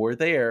people were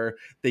there,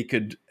 they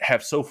could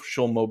have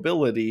social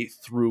mobility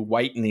through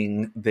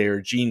whitening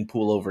their gene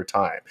pool over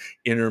time,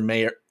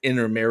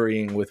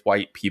 intermarrying with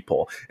white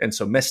people. And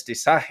so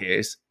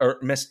mestizos,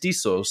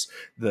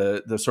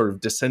 the sort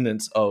of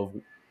descendants of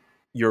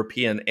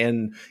European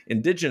and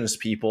indigenous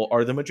people,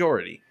 are the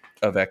majority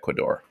of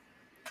Ecuador.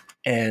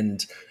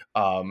 And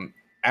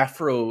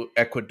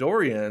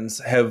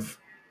Afro-Ecuadorians have,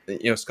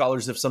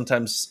 scholars have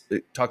sometimes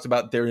talked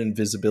about their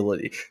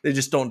invisibility. They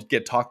just don't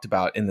get talked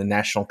about in the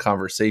national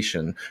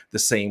conversation the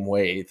same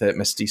way that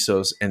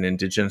mestizos and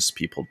indigenous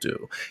people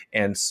do.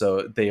 And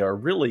so they are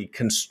really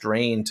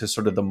constrained to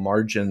sort of the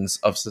margins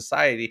of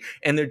society,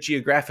 and they're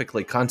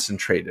geographically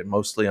concentrated,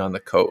 mostly on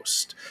the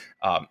coast.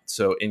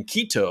 So in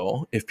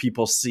Quito, if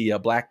people see a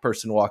Black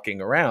person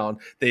walking around,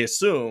 they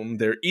assume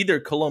they're either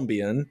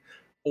Colombian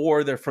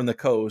or they're from the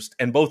coast,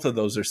 and both of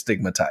those are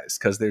stigmatized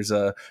because there's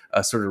a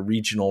sort of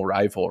regional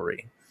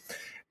rivalry.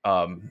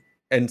 And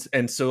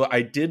so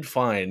I did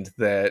find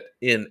that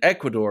in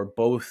Ecuador,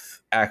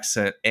 both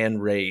accent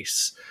and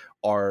race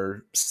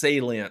are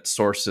salient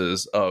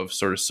sources of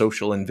sort of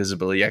social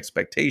invisibility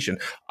expectation.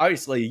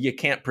 Obviously, you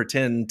can't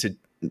pretend to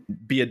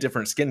be a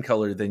different skin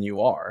color than you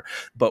are.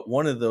 But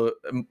one of the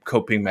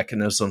coping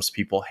mechanisms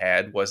people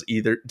had was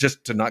either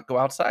just to not go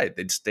outside.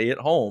 They'd stay at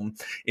home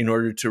in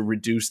order to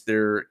reduce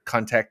their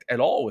contact at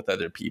all with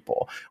other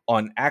people.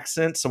 On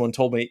accent, someone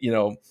told me,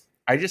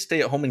 I just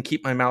stay at home and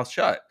keep my mouth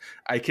shut.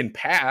 I can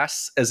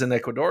pass as an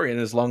Ecuadorian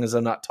as long as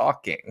I'm not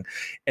talking.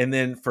 And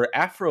then for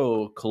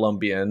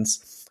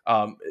Afro-Colombians,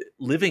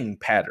 living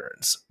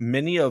patterns,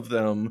 many of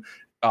them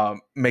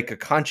make a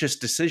conscious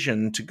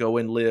decision to go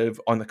and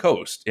live on the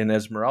coast in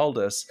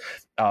Esmeraldas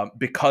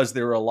because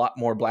there are a lot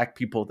more Black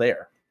people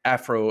there,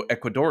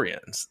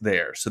 Afro-Ecuadorians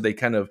there. So they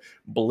kind of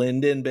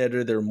blend in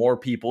better. There are more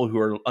people who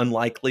are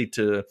unlikely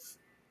to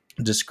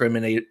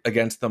discriminate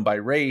against them by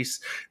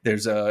race.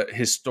 There's a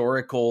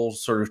historical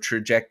sort of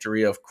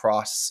trajectory of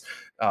cross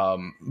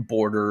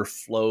border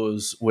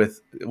flows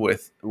with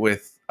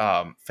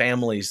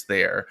families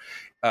there.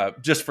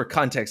 Just for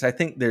context, I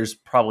think there's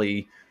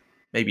probably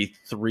maybe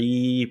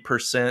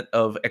 3%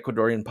 of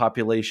Ecuadorian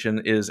population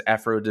is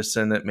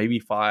Afro-descendant, maybe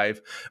 5%.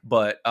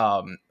 But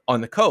on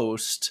the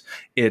coast,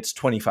 it's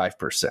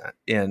 25%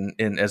 in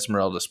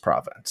Esmeraldas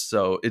province.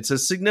 So it's a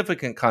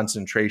significant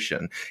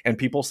concentration. And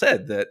people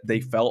said that they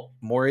felt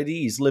more at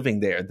ease living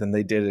there than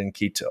they did in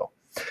Quito.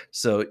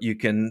 So you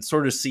can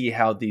sort of see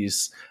how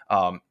these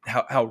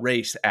how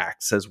race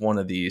acts as one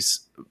of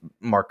these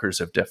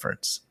markers of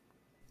difference.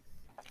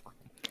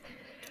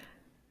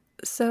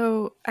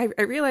 So I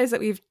realize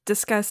that we've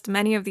discussed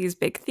many of these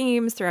big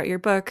themes throughout your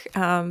book,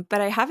 but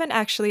I haven't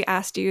actually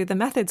asked you the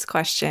methods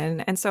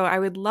question. And so I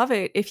would love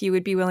it if you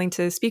would be willing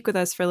to speak with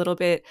us for a little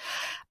bit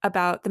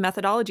about the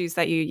methodologies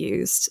that you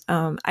used.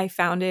 I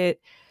found it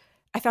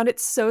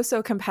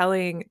so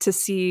compelling to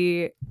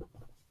see.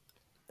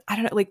 I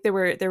don't know, like there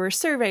were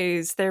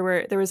surveys,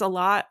 there was a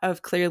lot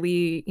of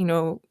clearly,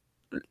 longue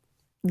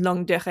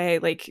durée,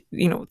 like,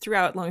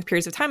 throughout long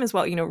periods of time as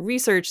well,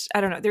 research.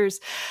 I don't know.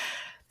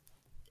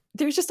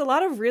 There's just a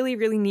lot of really,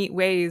 really neat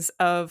ways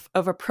of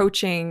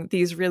approaching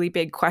these really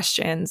big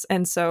questions.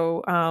 And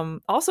so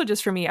also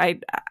just for me,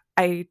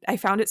 I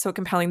found it so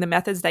compelling, the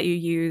methods that you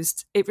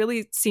used. It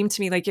really seemed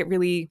to me like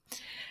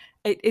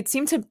it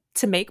seemed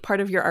to make part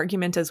of your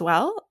argument as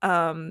well,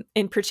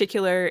 in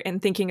particular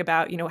in thinking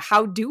about,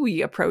 how do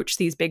we approach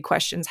these big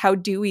questions? How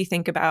do we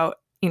think about,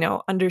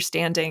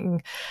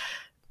 understanding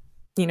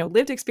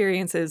lived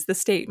experiences, the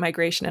state,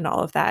 migration, and all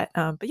of that.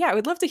 But yeah, I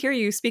would love to hear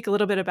you speak a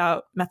little bit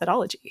about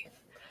methodology.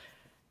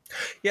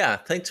 Yeah,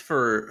 thanks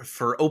for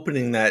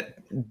opening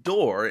that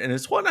door, and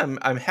it's one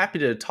I'm happy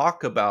to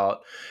talk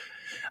about.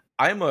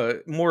 I'm a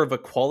more of a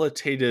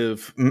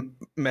qualitative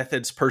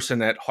methods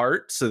person at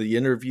heart, so the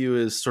interview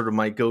is sort of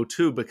my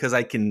go-to because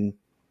I can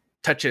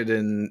touch it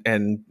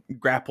and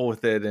grapple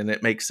with it, and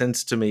it makes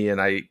sense to me,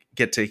 and I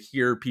get to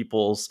hear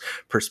people's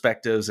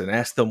perspectives and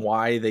ask them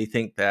why they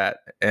think that.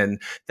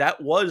 And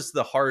that was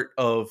the heart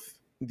of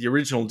the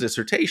original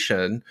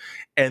dissertation.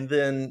 And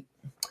then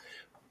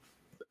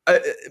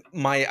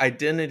my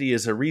identity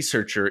as a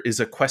researcher is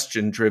a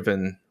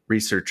question-driven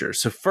researcher.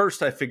 So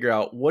first I figure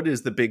out what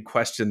is the big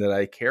question that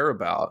I care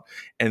about,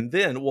 and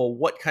then, well,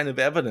 what kind of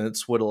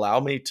evidence would allow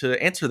me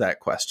to answer that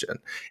question,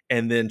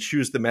 and then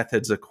choose the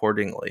methods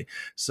accordingly.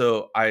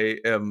 So I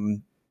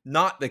am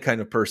not the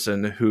kind of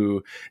person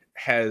who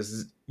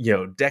has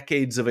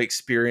decades of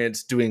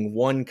experience doing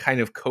one kind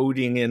of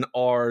coding in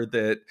R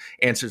that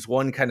answers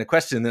one kind of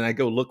question, and then I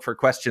go look for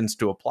questions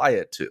to apply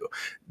it to.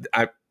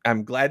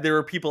 I'm glad there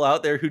are people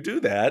out there who do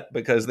that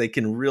because they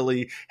can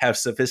really have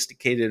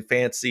sophisticated,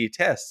 fancy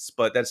tests,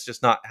 but that's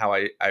just not how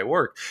I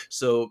work.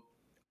 So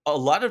a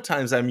lot of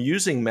times I'm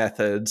using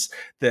methods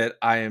that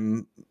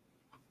I'm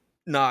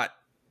not,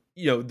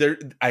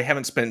 I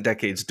haven't spent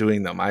decades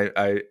doing them.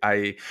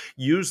 I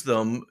use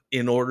them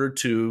in order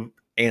to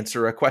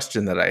answer a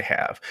question that I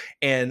have.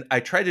 And I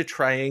try to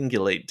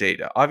triangulate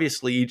data.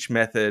 Obviously, each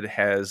method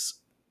has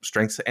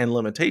strengths and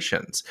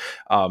limitations.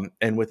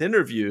 And with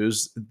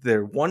interviews,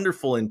 they're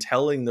wonderful in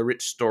telling the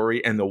rich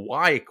story and the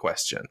why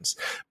questions.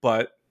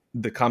 But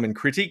the common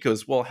critique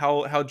is, well,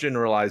 how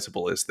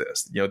generalizable is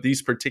this?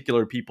 These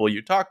particular people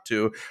you talk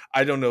to,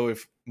 I don't know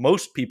if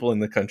most people in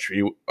the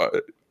country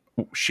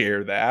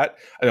share that.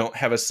 I don't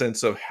have a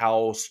sense of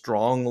how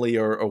strongly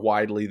or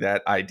widely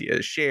that idea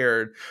is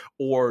shared,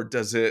 or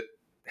does it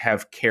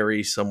have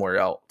carry somewhere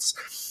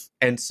else?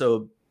 And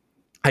so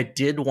I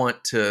did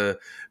want to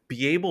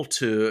be able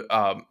to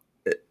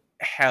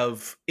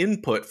have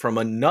input from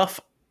enough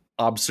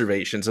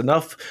observations,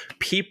 enough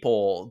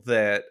people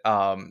that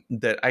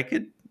that I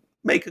could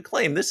make a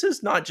claim. This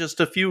is not just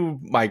a few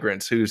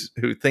migrants who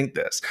think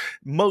this.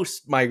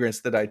 Most migrants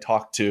that I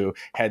talked to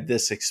had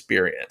this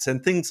experience,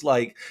 and things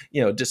like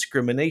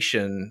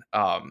discrimination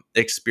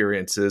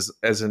experiences,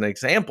 as an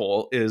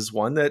example, is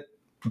one that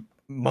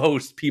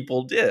most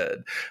people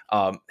did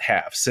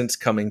have since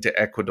coming to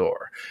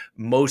Ecuador.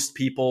 Most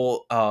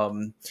people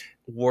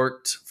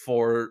worked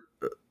for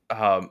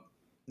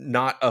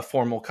not a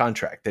formal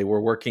contract. They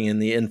were working in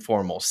the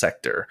informal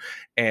sector,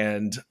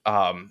 and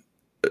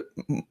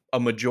a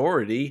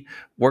majority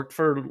worked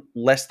for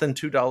less than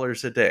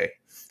 $2 a day.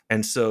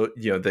 And so,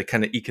 the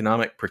kind of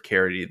economic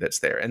precarity that's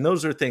there. And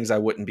those are things I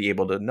wouldn't be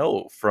able to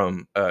know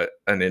from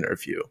an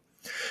interview.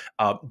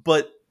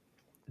 But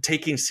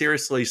taking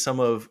seriously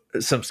some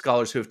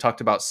scholars who have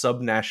talked about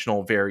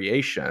subnational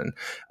variation,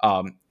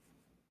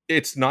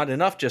 it's not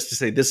enough just to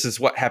say this is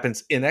what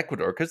happens in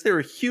Ecuador, because there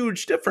are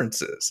huge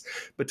differences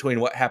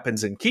between what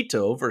happens in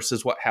Quito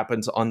versus what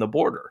happens on the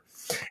border.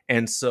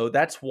 And so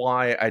that's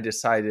why I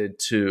decided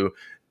to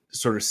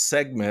sort of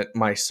segment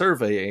my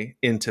survey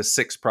into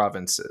 6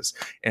 provinces.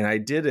 And I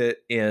did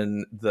it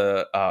in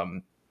the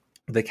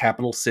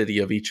capital city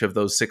of each of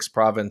those 6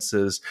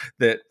 provinces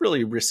that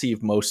really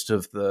receive most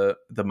of the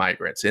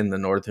migrants in the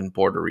northern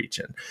border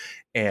region.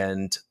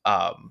 And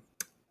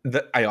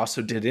I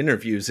also did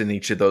interviews in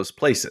each of those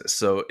places.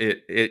 So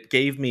it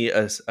gave me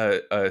a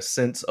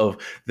sense of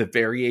the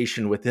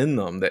variation within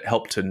them that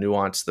helped to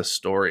nuance the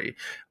story.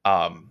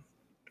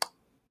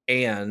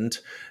 And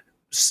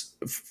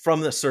from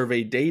the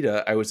survey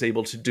data, I was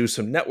able to do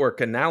some network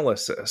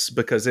analysis,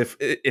 because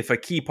if a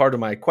key part of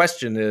my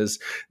question is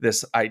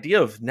this idea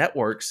of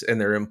networks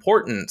and their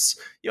importance,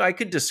 I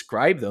could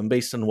describe them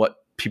based on what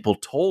people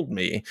told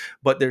me,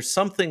 but there's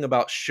something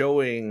about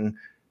showing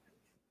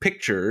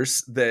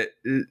pictures that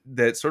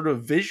sort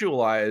of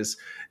visualize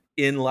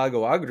in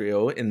Lago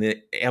Agrio, in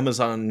the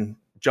Amazon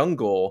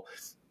jungle.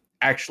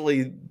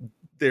 Actually,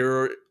 there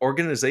are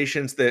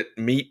organizations that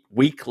meet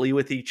weekly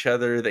with each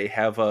other. They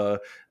have a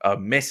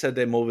mesa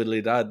de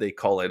movilidad, they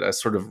call it, a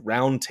sort of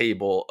round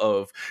table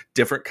of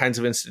different kinds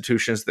of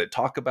institutions that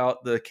talk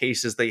about the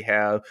cases they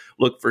have,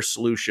 look for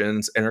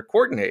solutions, and are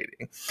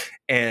coordinating.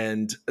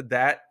 And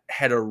that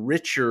had a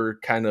richer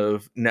kind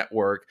of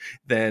network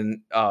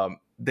than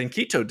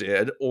Quito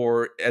did,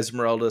 or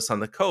Esmeraldas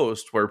on the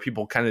coast, where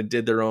people kind of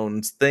did their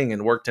own thing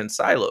and worked in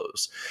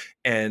silos.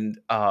 And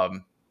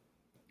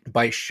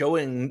by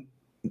showing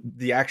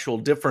the actual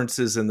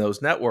differences in those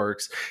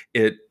networks,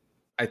 it,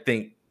 I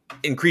think,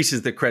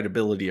 increases the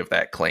credibility of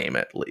that claim,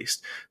 at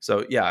least.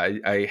 So yeah,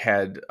 I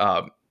had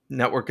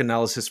network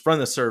analysis from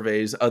the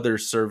surveys, other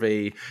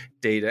survey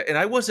data. And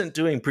I wasn't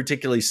doing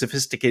particularly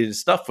sophisticated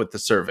stuff with the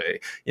survey,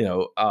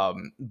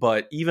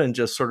 but even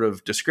just sort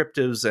of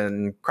descriptives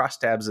and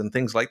crosstabs and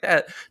things like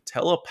that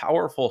tell a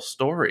powerful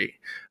story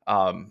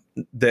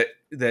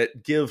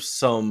that gives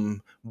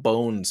some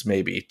bones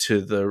maybe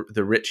to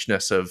the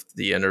richness of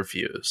the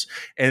interviews.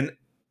 And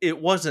it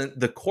wasn't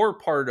the core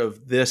part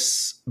of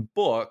this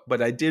book,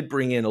 but I did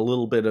bring in a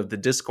little bit of the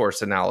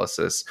discourse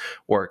analysis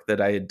work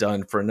that I had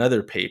done for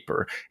another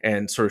paper,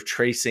 and sort of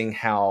tracing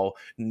how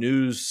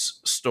news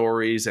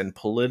stories and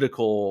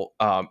political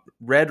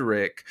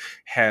rhetoric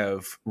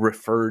have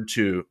referred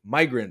to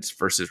migrants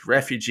versus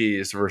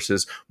refugees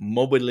versus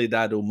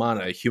mobilidad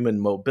humana,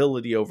 human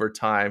mobility over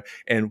time,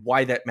 and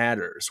why that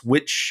matters,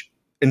 which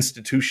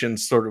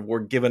institutions sort of were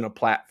given a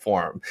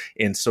platform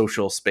in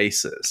social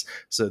spaces.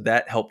 So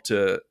that helped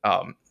to,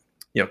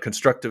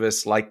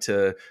 constructivists like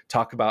to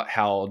talk about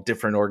how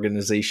different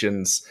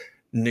organizations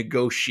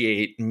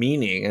negotiate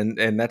meaning.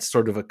 And that's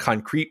sort of a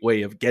concrete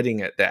way of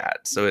getting at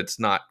that. So it's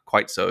not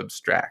quite so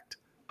abstract.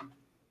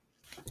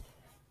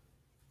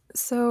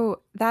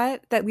 So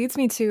that leads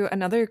me to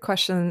another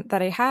question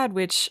that I had,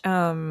 which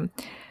I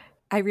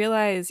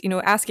realize,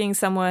 asking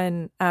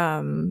someone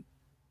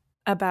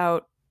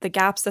about the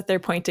gaps that they're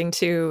pointing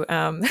to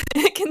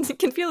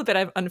can feel a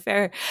bit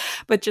unfair,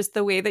 but just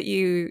the way that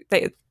you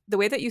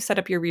set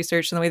up your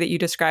research and the way that you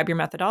describe your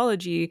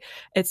methodology,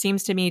 it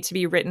seems to me to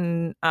be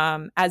written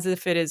as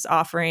if it is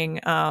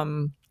offering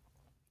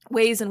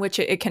ways in which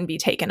it can be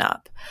taken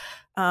up.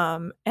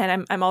 And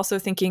I'm also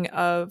thinking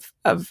of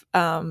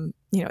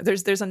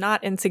there's a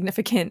not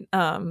insignificant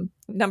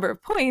number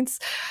of points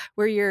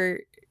where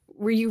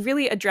you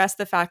really address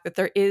the fact that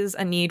there is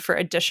a need for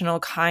additional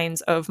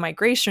kinds of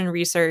migration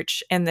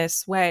research in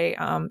this way,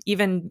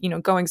 even,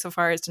 going so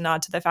far as to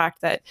nod to the fact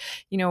that,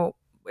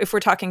 if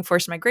we're talking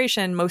forced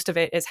migration, most of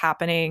it is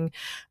happening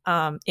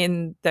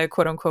in the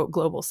quote unquote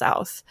global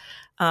South.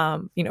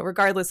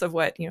 Regardless of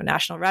what,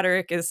 national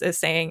rhetoric is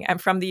saying. I'm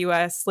from the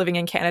US, living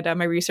in Canada,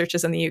 my research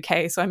is in the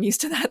UK. So I'm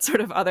used to that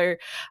sort of other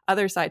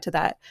side to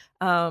that.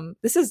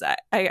 This is,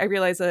 I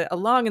realize, a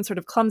long and sort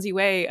of clumsy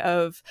way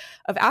of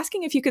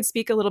asking if you could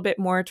speak a little bit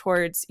more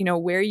towards,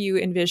 where you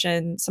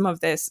envision some of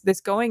this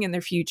going in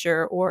the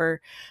future,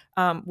 or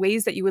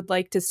ways that you would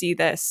like to see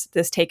this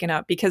taken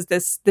up, because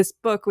this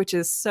book, which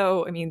is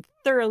so,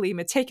 thoroughly,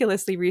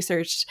 meticulously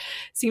researched,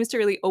 seems to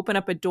really open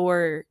up a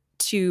door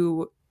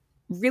to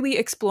really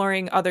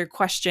exploring other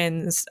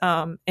questions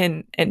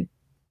in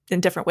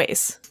different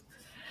ways.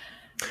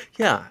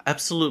 Yeah,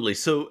 absolutely.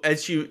 So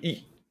as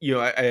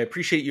I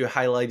appreciate you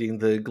highlighting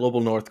the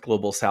global North,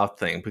 global South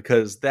thing,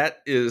 because that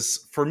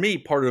is, for me,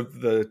 part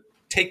of the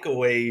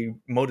takeaway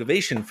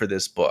motivation for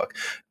this book.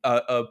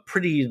 A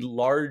pretty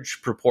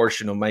large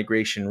proportion of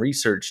migration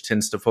research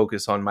tends to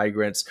focus on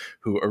migrants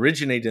who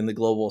originate in the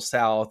global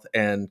South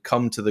and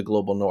come to the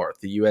global North,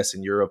 the US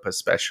and Europe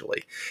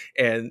especially.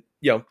 And,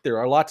 there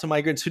are lots of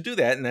migrants who do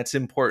that, and that's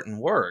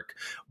important work.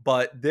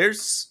 But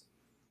there's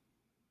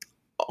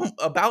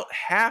about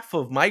half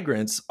of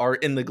migrants are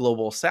in the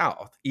global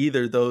South,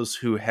 either those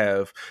who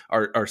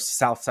are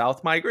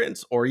South-South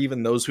migrants, or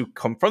even those who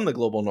come from the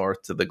global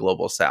North to the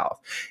global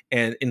South.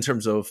 And in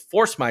terms of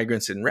forced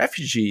migrants and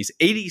refugees,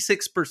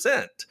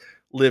 86%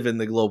 live in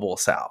the global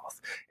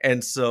South.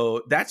 And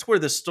so that's where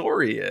the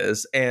story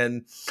is.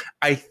 And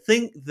I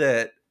think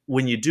that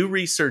when you do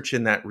research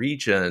in that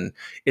region,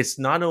 it's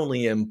not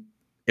only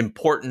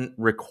important,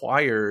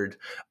 required,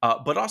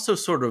 but also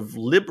sort of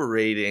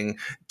liberating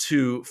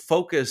to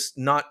focus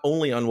not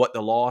only on what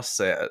the law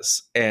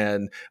says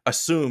and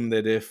assume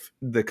that if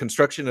the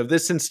construction of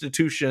this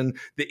institution,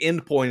 the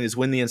end point is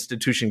when the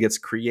institution gets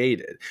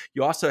created.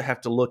 You also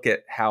have to look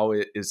at how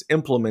it is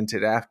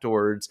implemented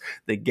afterwards,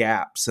 the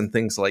gaps and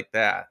things like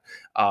that.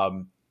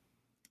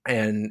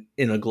 And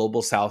in a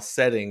global South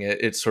setting,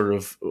 it sort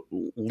of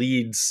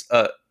leads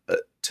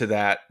to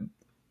that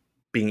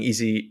being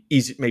easy,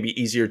 maybe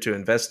easier to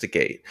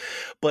investigate.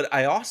 But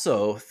I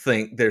also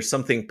think there's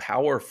something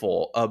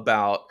powerful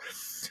about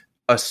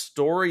a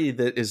story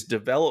that is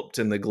developed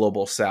in the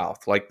global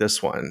South, like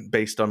this one,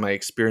 based on my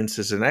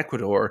experiences in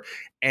Ecuador,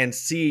 and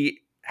see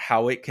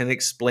how it can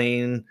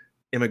explain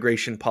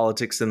immigration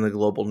politics in the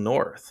global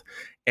North.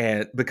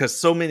 And because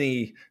so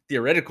many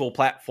theoretical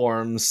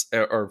platforms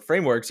or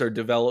frameworks are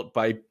developed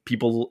by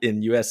people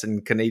in US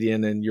and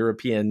Canadian and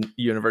European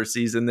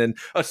universities and then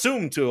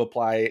assumed to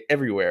apply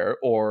everywhere,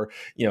 or,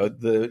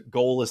 the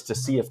goal is to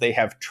see if they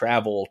have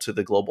travel to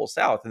the global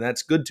South. And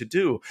that's good to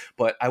do.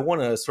 But I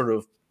want to sort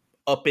of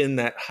up in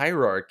that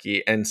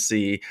hierarchy and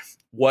see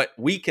what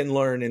we can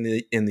learn in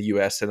the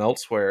US and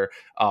elsewhere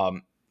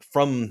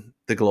from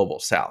the global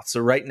South. So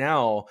right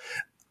now,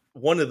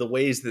 one of the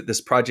ways that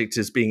this project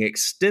is being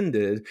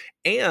extended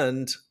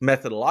and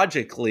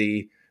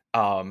methodologically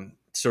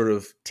sort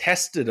of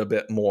tested a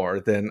bit more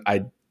than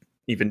I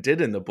even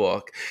did in the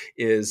book,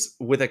 is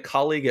with a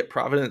colleague at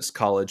Providence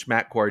College,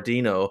 Matt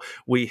Guardino,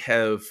 we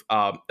have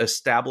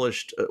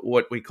established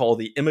what we call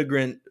the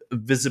Immigrant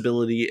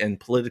Visibility and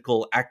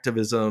Political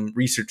Activism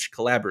Research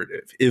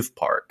Collaborative,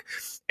 IVPARC.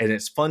 And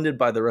it's funded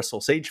by the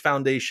Russell Sage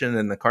Foundation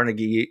and the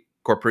Carnegie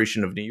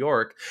Corporation of New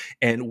York.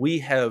 And we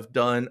have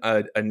done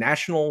a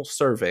national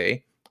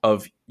survey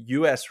of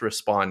U.S.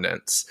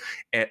 respondents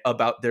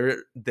about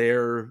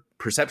their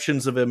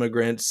perceptions of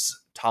immigrants,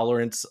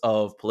 tolerance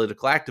of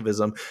political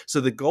activism. So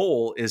the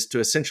goal is to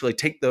essentially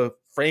take the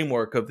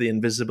framework of the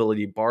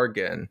invisibility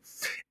bargain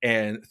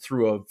and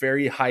through a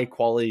very high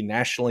quality,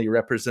 nationally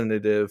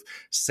representative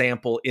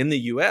sample in the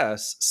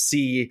US,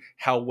 see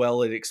how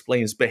well it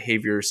explains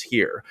behaviors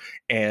here.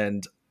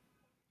 And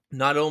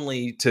not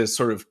only to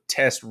sort of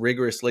test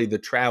rigorously the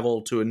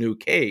travel to a new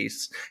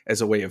case as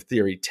a way of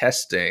theory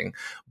testing,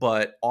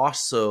 but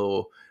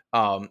also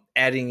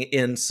adding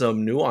in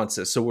some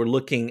nuances. So we're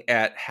looking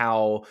at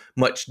how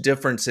much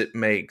difference it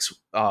makes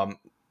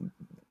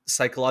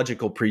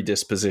psychological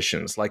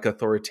predispositions like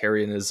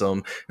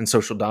authoritarianism and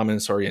social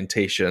dominance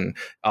orientation,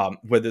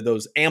 whether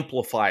those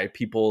amplify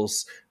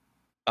people's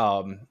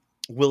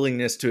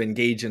willingness to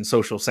engage in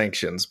social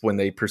sanctions when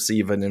they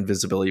perceive an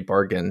invisibility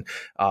bargain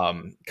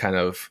kind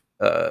of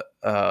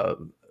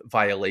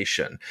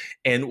violation.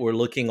 And we're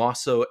looking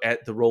also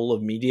at the role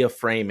of media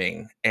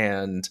framing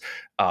and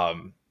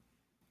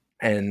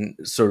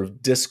sort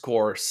of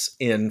discourse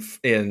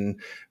in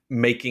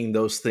making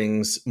those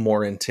things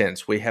more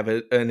intense. We have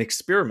an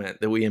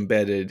experiment that we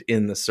embedded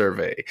in the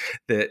survey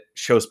that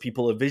shows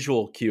people a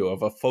visual cue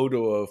of a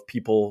photo of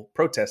people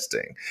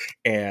protesting.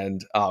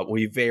 And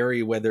we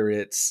vary whether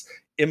it's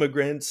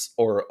immigrants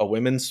or a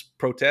women's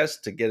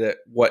protest to get at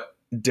what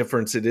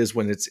difference it is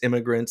when it's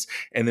immigrants.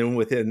 And then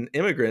within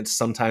immigrants,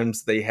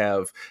 sometimes they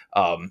have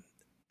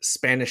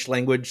Spanish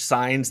language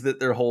signs that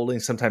they're holding,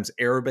 sometimes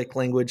Arabic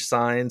language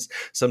signs.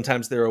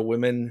 Sometimes there are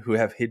women who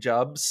have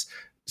hijabs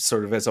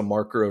sort of as a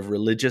marker of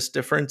religious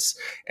difference.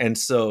 And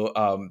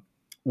so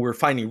we're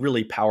finding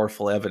really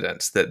powerful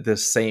evidence that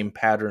this same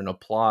pattern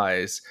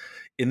applies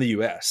in the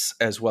US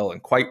as well,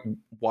 and quite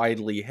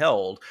widely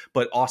held,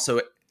 but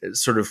also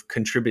sort of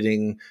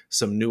contributing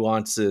some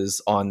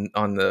nuances on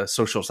the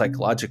social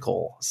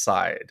psychological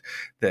side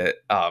that,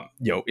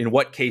 in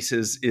what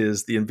cases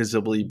is the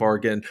invisibility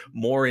bargain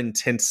more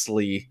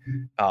intensely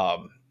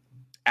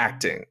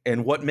acting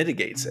and what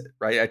mitigates it,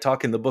 right? I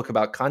talk in the book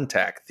about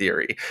contact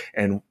theory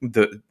and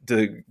the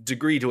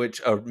degree to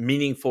which a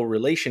meaningful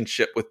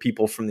relationship with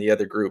people from the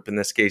other group, in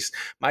this case,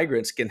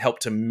 migrants, can help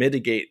to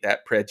mitigate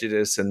that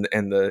prejudice and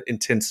the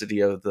intensity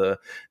of the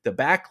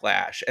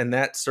backlash. And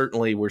that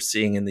certainly we're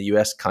seeing in the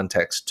US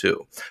context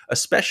too,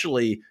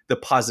 especially the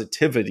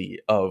positivity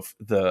of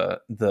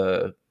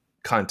the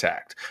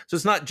contact. So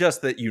it's not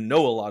just that you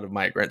know a lot of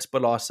migrants,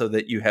 but also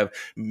that you have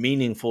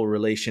meaningful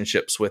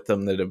relationships with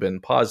them that have been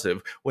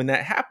positive. When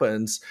that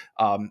happens,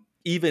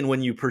 even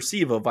when you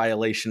perceive a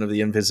violation of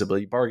the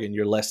invisibility bargain,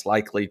 you're less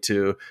likely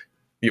to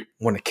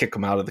want to kick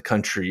them out of the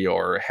country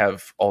or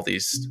have all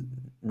these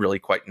really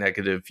quite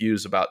negative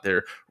views about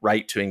their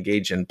right to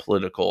engage in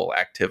political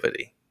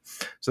activity.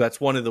 So that's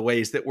one of the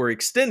ways that we're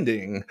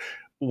extending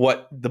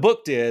what the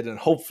book did and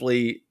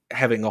hopefully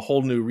having a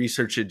whole new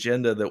research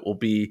agenda that will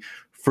be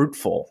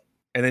fruitful.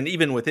 And then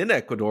even within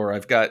Ecuador,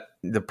 I've got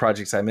the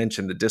projects I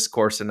mentioned, the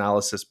discourse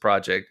analysis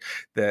project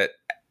that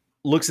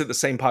looks at the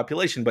same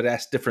population, but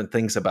asks different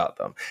things about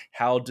them.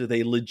 How do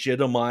they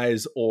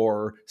legitimize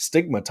or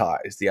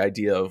stigmatize the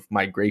idea of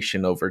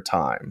migration over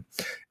time?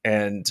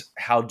 And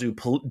how do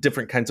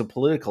different kinds of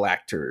political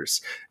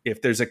actors,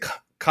 if there's a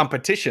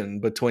competition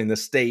between the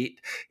state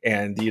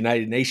and the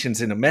United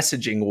Nations in a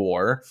messaging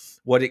war,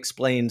 what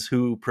explains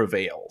who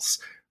prevails?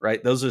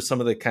 Right? Those are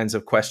some of the kinds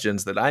of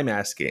questions that I'm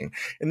asking.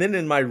 And then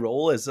in my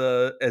role as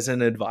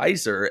an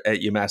advisor at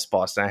UMass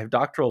Boston, I have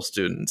doctoral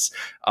students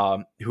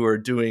who are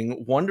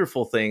doing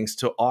wonderful things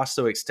to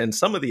also extend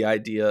some of the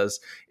ideas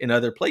in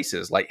other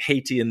places, like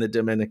Haiti and the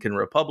Dominican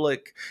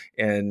Republic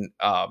and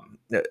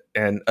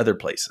other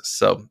places.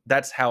 So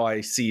that's how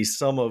I see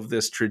some of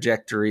this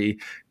trajectory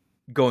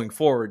going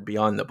forward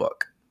beyond the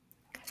book.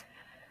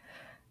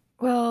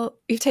 Well,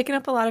 you've taken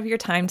up a lot of your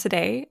time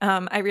today.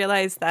 I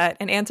realize that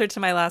in answer to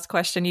my last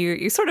question,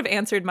 you sort of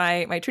answered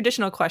my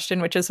traditional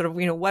question, which is sort of,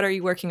 what are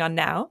you working on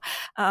now?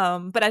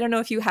 But I don't know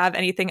if you have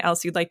anything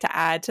else you'd like to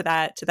add to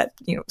that,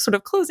 sort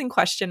of closing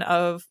question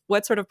of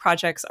what sort of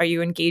projects are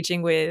you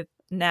engaging with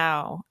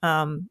now?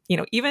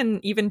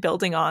 Even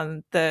building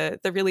on the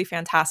really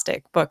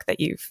fantastic book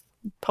that you've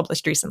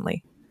published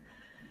recently.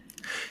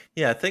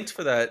 Yeah, thanks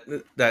for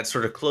that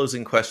sort of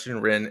closing question,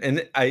 Rin.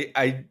 And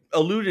I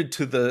alluded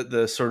to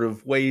the sort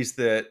of ways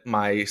that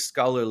my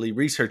scholarly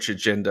research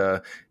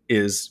agenda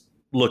is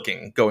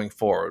looking going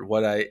forward,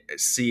 what I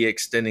see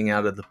extending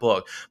out of the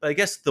book. But I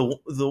guess the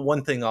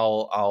one thing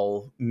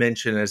I'll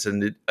mention as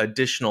an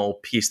additional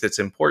piece that's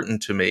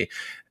important to me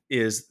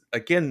is,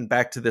 again,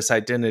 back to this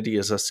identity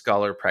as a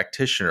scholar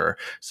practitioner.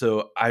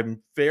 So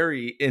I'm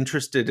very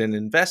interested and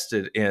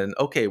invested in,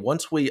 okay,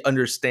 once we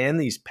understand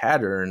these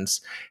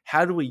patterns,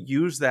 how do we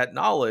use that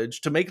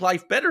knowledge to make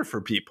life better for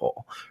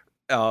people?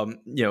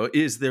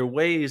 Is there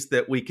ways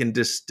that we can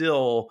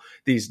distill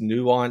these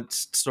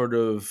nuanced sort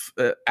of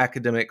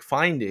academic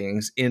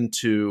findings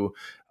into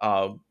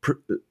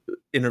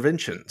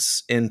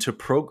interventions, into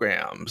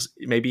programs,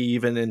 maybe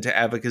even into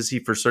advocacy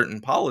for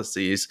certain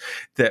policies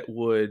that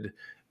would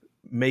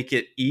make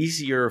it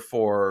easier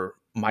for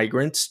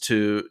migrants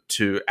to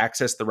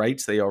access the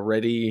rights they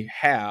already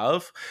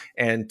have,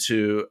 and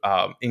to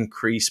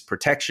increase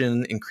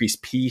protection, increase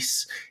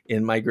peace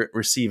in migrant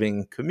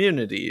receiving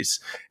communities,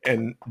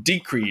 and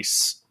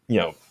decrease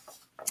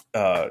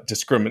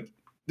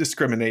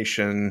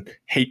discrimination,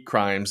 hate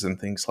crimes, and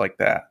things like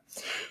that.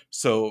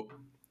 So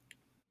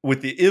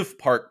with the IV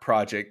Park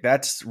project,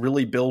 that's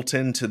really built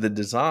into the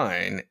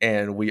design,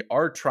 and we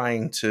are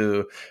trying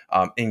to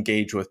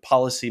engage with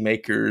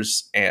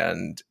policymakers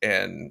and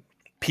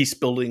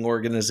peace-building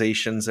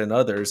organizations and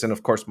others, and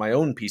of course my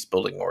own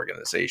peace-building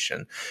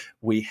organization.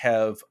 We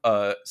have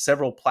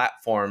several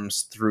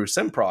platforms through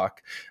SimProc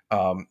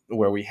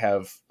where we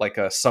have like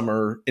a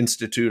summer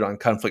institute on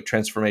conflict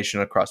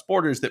transformation across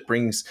borders that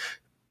brings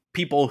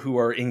people who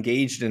are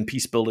engaged in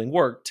peace-building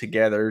work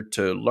together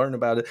to learn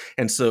about it.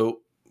 And so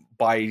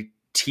by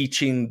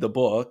teaching the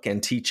book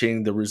and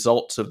teaching the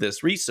results of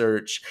this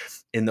research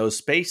in those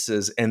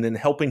spaces, and then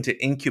helping to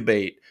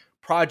incubate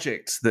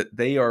projects that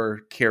they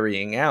are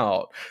carrying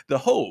out, the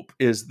hope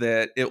is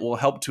that it will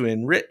help to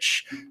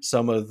enrich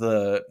some of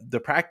the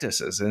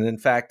practices. And in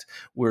fact,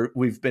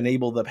 we've been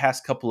able the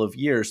past couple of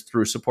years,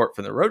 through support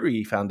from the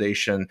Rotary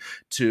Foundation,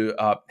 to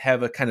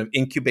have a kind of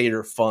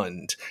incubator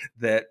fund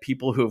that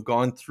people who have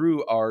gone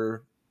through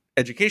our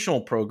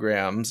educational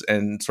programs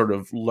and sort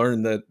of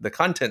learn the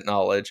content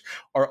knowledge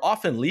are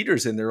often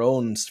leaders in their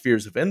own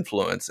spheres of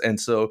influence. And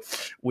so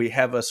we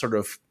have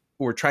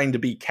we're trying to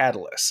be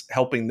catalysts,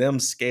 helping them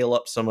scale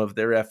up some of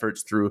their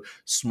efforts through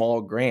small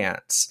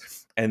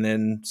grants, and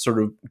then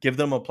sort of give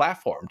them a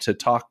platform to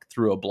talk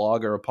through a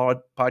blog or a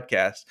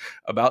podcast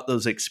about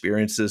those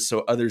experiences so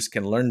others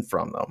can learn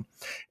from them.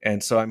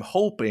 And so I'm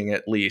hoping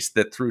at least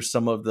that through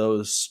some of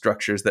those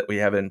structures that we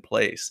have in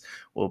place,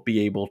 we'll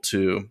be able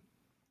to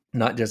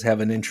not just have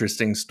an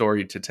interesting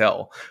story to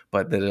tell,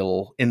 but that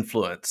it'll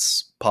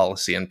influence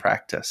policy and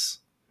practice.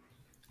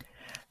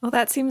 Well,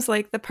 that seems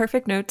like the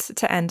perfect note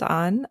to end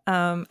on.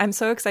 I'm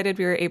so excited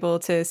we were able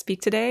to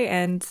speak today,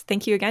 and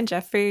thank you again,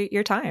 Jeff, for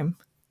your time.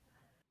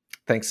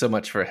 Thanks so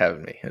much for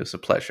having me. It was a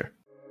pleasure.